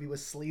this movie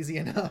was sleazy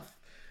enough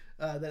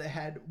that it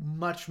had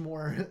much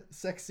more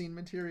sex scene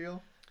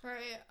material.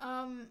 Right.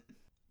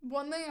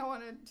 One thing I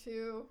wanted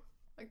to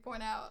like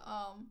point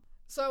out.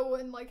 So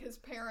when like his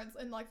parents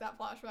in like that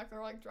flashback,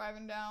 they're like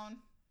driving down,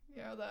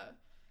 you know,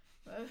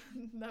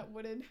 that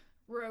wooded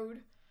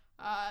road.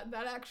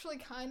 That actually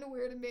kind of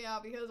weirded me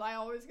out because I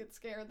always get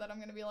scared that I'm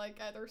gonna be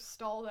like either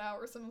stalled out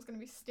or someone's gonna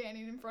be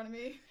standing in front of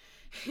me.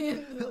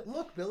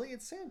 Look, Billy,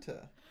 it's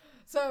Santa.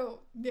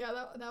 So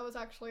yeah, that was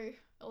actually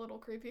a little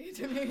creepy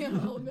to me.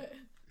 I'll admit.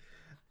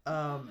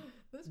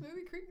 This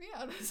movie creeped me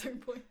out at a certain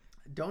point.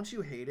 Don't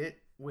you hate it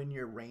when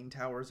your rain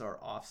towers are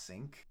off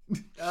sync?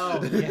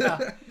 Oh yeah.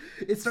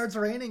 It starts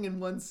raining in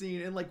one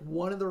scene, and like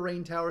one of the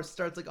rain towers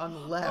starts like on the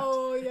left.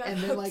 Oh yeah. And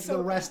then like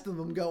the rest of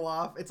them go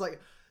off. It's like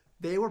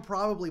they were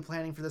probably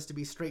planning for this to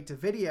be straight to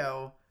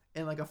video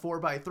in like a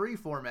 4:3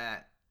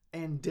 format,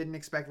 and didn't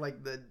expect like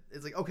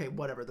it's like, okay,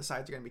 whatever, the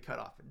sides are gonna be cut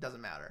off. It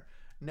doesn't matter.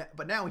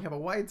 But now we have a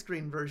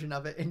widescreen version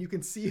of it, and you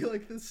can see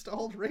like the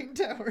stalled rain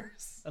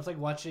towers. That's like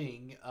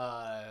watching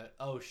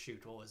oh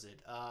shoot, what was it?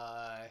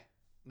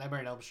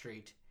 Nightmare on Elm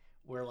Street,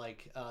 where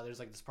like there's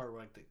like this part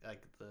where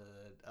like the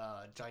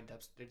Johnny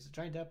Depp's, is it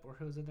Johnny Depp or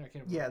who's in there? I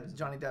can't remember. Yeah,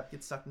 Johnny Depp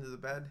gets sucked into the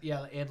bed.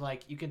 Yeah, and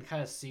like you can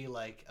kind of see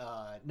like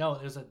no,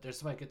 there's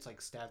somebody gets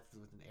like stabbed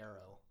with an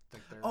arrow.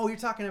 Like oh, you're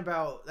talking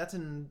about, that's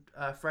in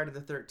Friday the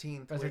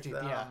 13th. Friday the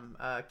 13th,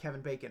 yeah.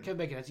 Kevin Bacon.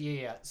 Kevin Bacon,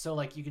 yeah. So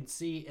like you can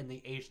see in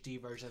the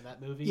HD version of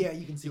that movie. Yeah,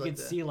 you can see. You can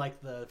see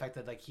like the fact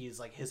that like he's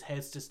like his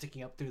head's just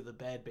sticking up through the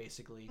bed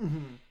basically.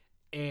 Mm-hmm.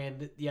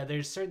 And yeah,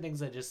 there's certain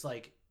things that just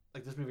like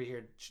this movie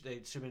here,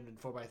 they should have been in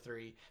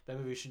 4:3. That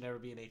movie should never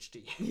be in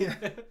HD. Yeah.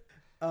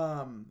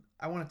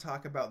 I want to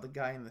talk about the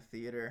guy in the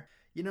theater.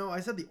 You know, I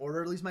said the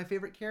orderly's my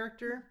favorite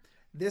character.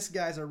 This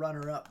guy's a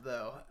runner-up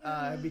though,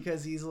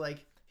 because he's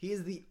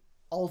the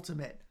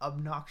ultimate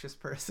obnoxious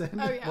person.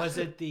 Oh yeah. Was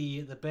it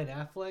the Ben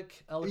Affleck?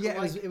 Yeah,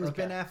 it was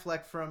okay. Ben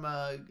Affleck from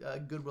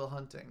Good Will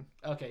Hunting.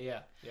 Okay,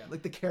 yeah.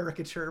 Like the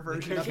caricature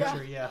version.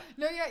 Yeah.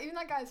 No, yeah. Even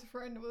that guy's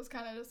friend was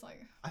kind of just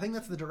like. I think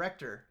that's the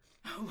director.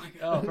 Oh my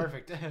god. Oh,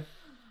 perfect.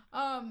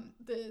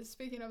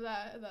 Speaking of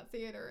that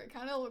theater, it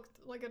kind of looked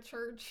like a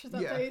church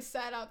that they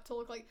set up to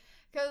look like,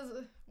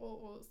 because what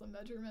was the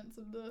measurements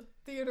of the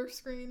theater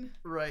screen?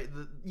 Right.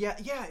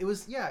 It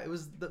was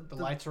the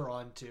lights were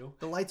on too.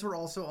 The lights were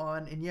also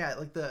on, and yeah,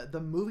 like the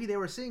movie they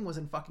were seeing was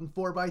in fucking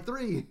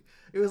 4:3.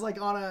 It was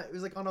like on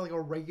a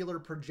regular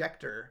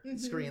projector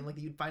screen, like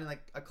you'd find in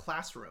like a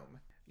classroom.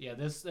 Yeah,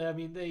 this. I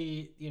mean,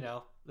 they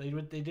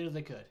did what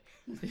they could.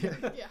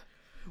 Yeah.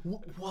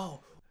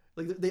 Whoa.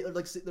 Like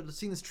they're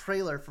seeing this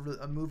trailer for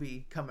a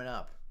movie coming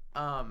up,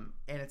 and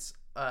it's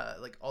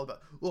like all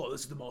about, oh,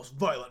 this is the most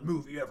violent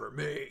movie ever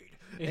made,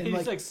 and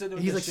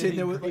he's sitting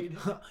there with like,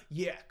 huh,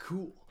 yeah,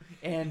 cool,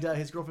 and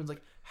his girlfriend's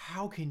like,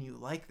 how can you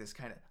like this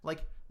kind of,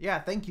 like, yeah,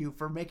 thank you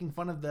for making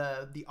fun of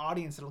the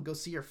audience that'll go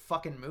see your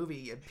fucking movie,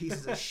 you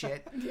pieces of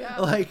shit. Yeah,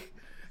 like,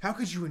 how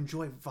could you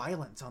enjoy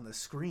violence on the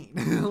screen?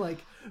 Like,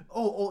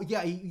 oh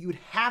yeah, you'd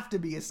have to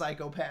be a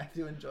psychopath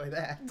to enjoy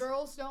that.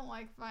 Girls don't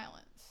like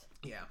violence.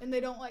 Yeah. And they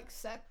don't like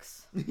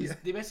sex. Yeah.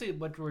 Basically,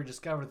 what we're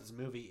discovering with this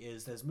movie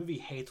is this movie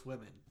hates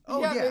women.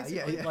 Oh,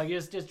 yeah. Like,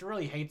 it just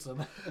really hates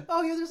them.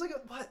 Oh, yeah, there's like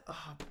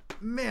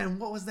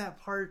what was that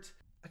part?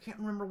 I can't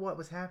remember what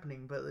was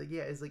happening, but like,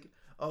 yeah, it's like,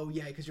 oh,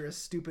 yeah, because you're a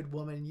stupid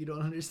woman, you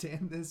don't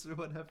understand this or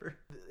whatever.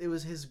 It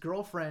was his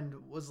girlfriend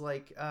was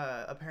like,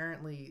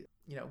 apparently,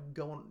 you know,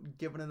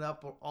 giving it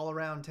up all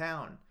around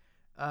town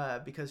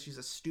because she's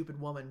a stupid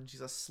woman.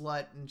 She's a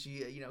slut, and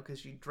she, you know, because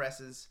she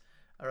dresses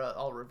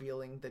all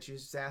revealing that she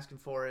was just asking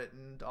for it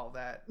and all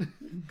that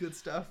good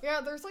stuff.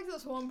 Yeah, there's like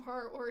this one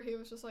part where he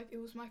was just like, it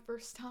was my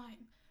first time,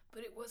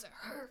 but it wasn't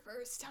her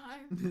first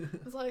time.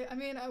 It's like, I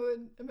mean, I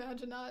would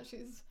imagine not.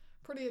 She's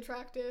pretty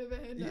attractive,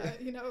 and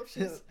you know,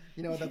 she's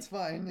you know, that's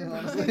fine. You know,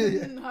 honestly.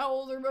 How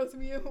old are both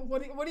of you?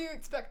 What do you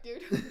expect,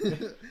 dude?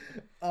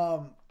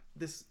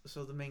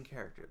 So the main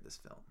character of this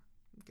film,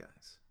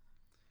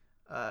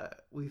 guys,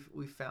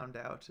 we found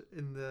out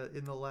in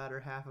the latter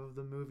half of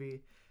the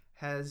movie,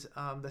 has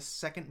the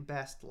second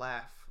best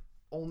laugh,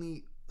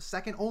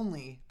 second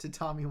only to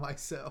Tommy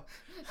Wiseau.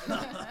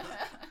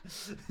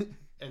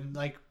 And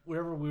like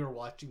whenever we were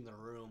watching The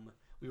Room,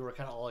 we were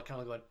kind of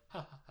going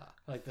ha ha ha,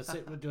 like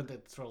we're doing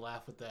that sort of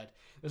laugh with that.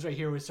 It was right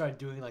here we started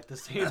doing like the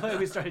same. Like,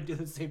 we started doing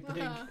the same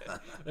thing.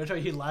 Every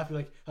time he'd laugh, we're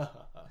like ha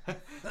ha ha.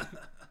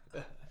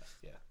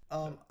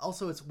 Yeah.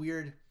 Also, it's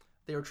weird.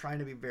 They were trying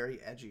to be very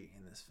edgy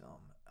in this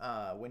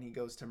film. When he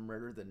goes to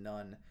murder the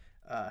nun.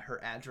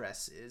 Her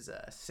address is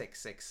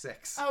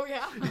 666. Oh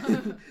yeah.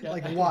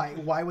 Like,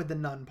 why would the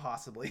nun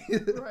possibly?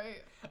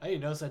 Right. I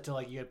didn't notice that until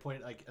like you had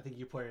pointed, like I think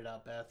you pointed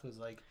out, Beth, was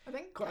like, I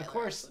think of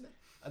course.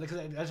 Because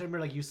I just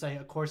remember like you saying,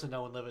 of course,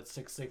 no one live at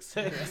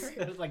 666.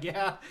 It's like,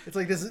 yeah. It's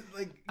like this is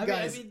like,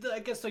 guys. I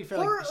guess like for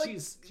like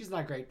she's not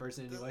a great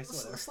person anyway.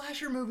 So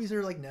slasher movies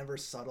are like never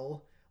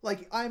subtle.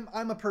 like I'm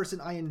a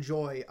person, I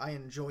enjoy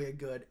a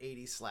good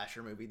 80s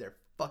slasher movie. They're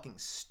fucking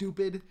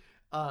stupid,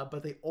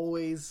 but they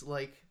always,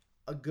 like,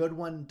 a good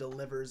one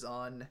delivers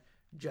on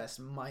just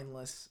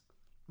mindless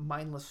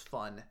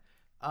fun.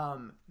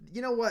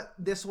 You know what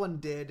this one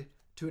did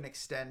to an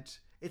extent?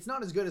 It's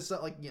not as good as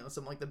some, like, you know,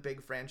 some like the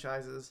big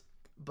franchises,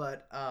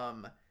 but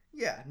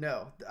yeah,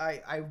 no.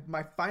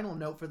 My final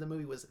note for the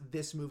movie was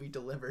this movie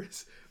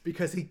delivers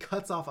because he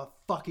cuts off a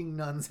fucking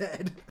nun's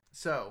head.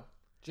 So,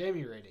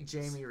 Jamie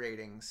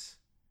ratings.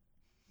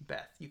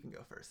 Beth, you can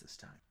go first this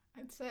time.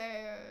 I'd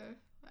say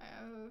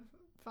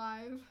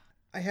 5.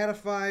 I had a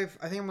 5.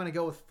 I think I'm gonna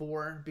go with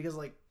 4 because,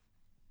 like,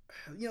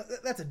 you know,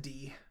 that's a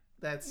D.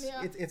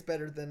 It's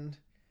better than,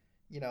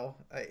 you know,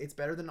 it's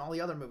better than all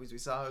the other movies we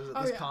saw. It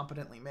was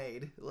competently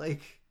made.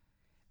 Like,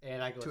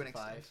 and I go with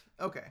 5.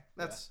 Okay,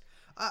 that's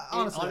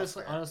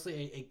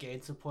honestly, it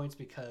gained some points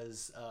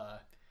because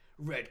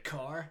red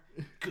car,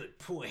 good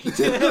point.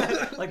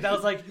 Like, that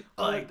was like,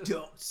 I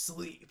don't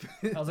sleep.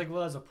 I was like,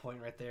 well, that's a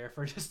point right there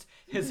for just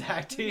his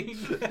acting.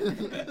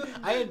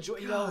 I enjoy,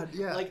 you know,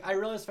 like, I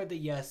realize the fact that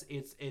yes,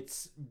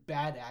 it's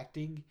bad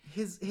acting.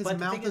 His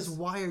mouth is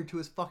wired to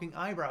his fucking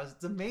eyebrows.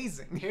 It's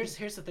amazing. Here's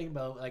the thing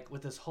about, like,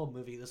 with this whole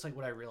movie. This, like,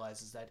 what I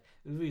realized is that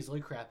the movie is really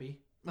crappy.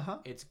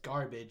 It's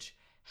garbage.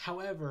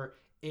 However,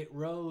 it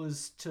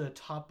rose to the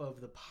top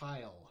of the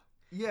pile.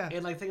 Yeah.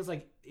 And, like, things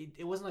like,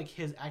 it wasn't like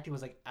his acting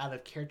was, like, out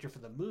of character for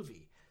the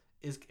movie.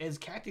 His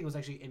acting was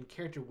actually in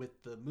character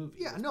with the movie.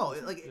 Yeah,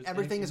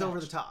 everything is over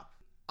the top.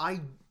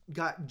 I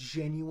got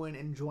genuine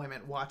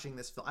enjoyment watching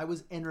this film. I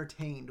was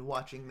entertained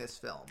watching this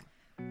film.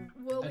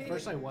 At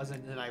first I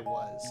wasn't, and then I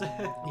was.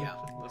 Yeah.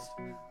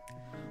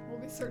 We'll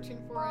be searching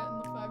for it in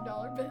the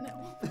 $5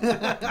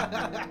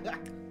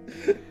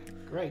 bin.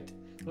 Great.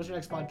 What's your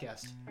next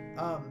podcast?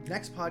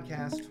 Next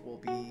podcast will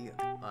be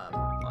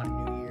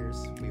on New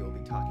Year's. We will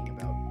be talking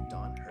about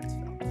Don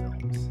Hertzfeldt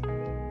films.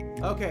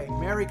 Okay,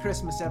 Merry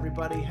Christmas,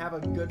 everybody. Have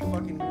a good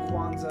fucking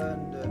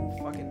Kwanzaa and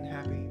fucking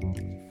happy.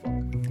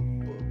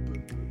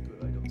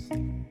 I don't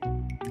sleep.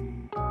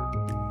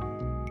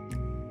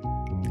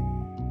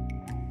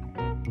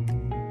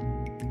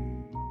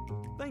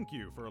 Thank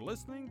you for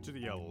listening to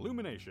the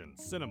Illumination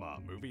Cinema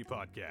Movie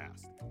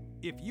Podcast.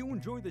 If you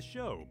enjoy the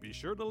show, be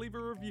sure to leave a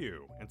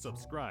review and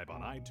subscribe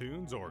on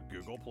iTunes or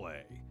Google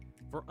Play.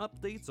 For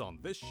updates on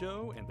this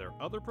show and their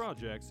other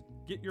projects,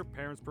 get your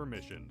parents'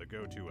 permission to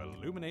go to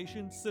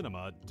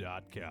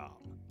illuminationcinema.com.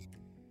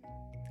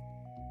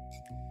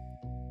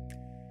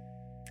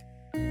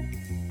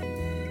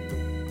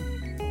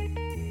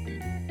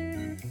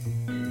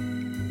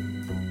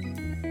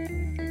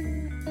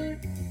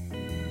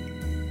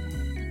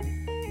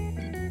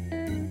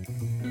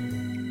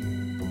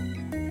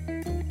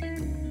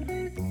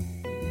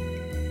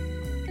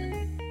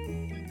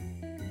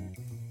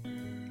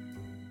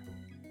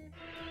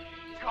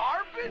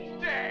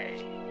 Garbage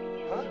Day!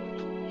 Huh?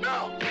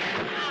 No!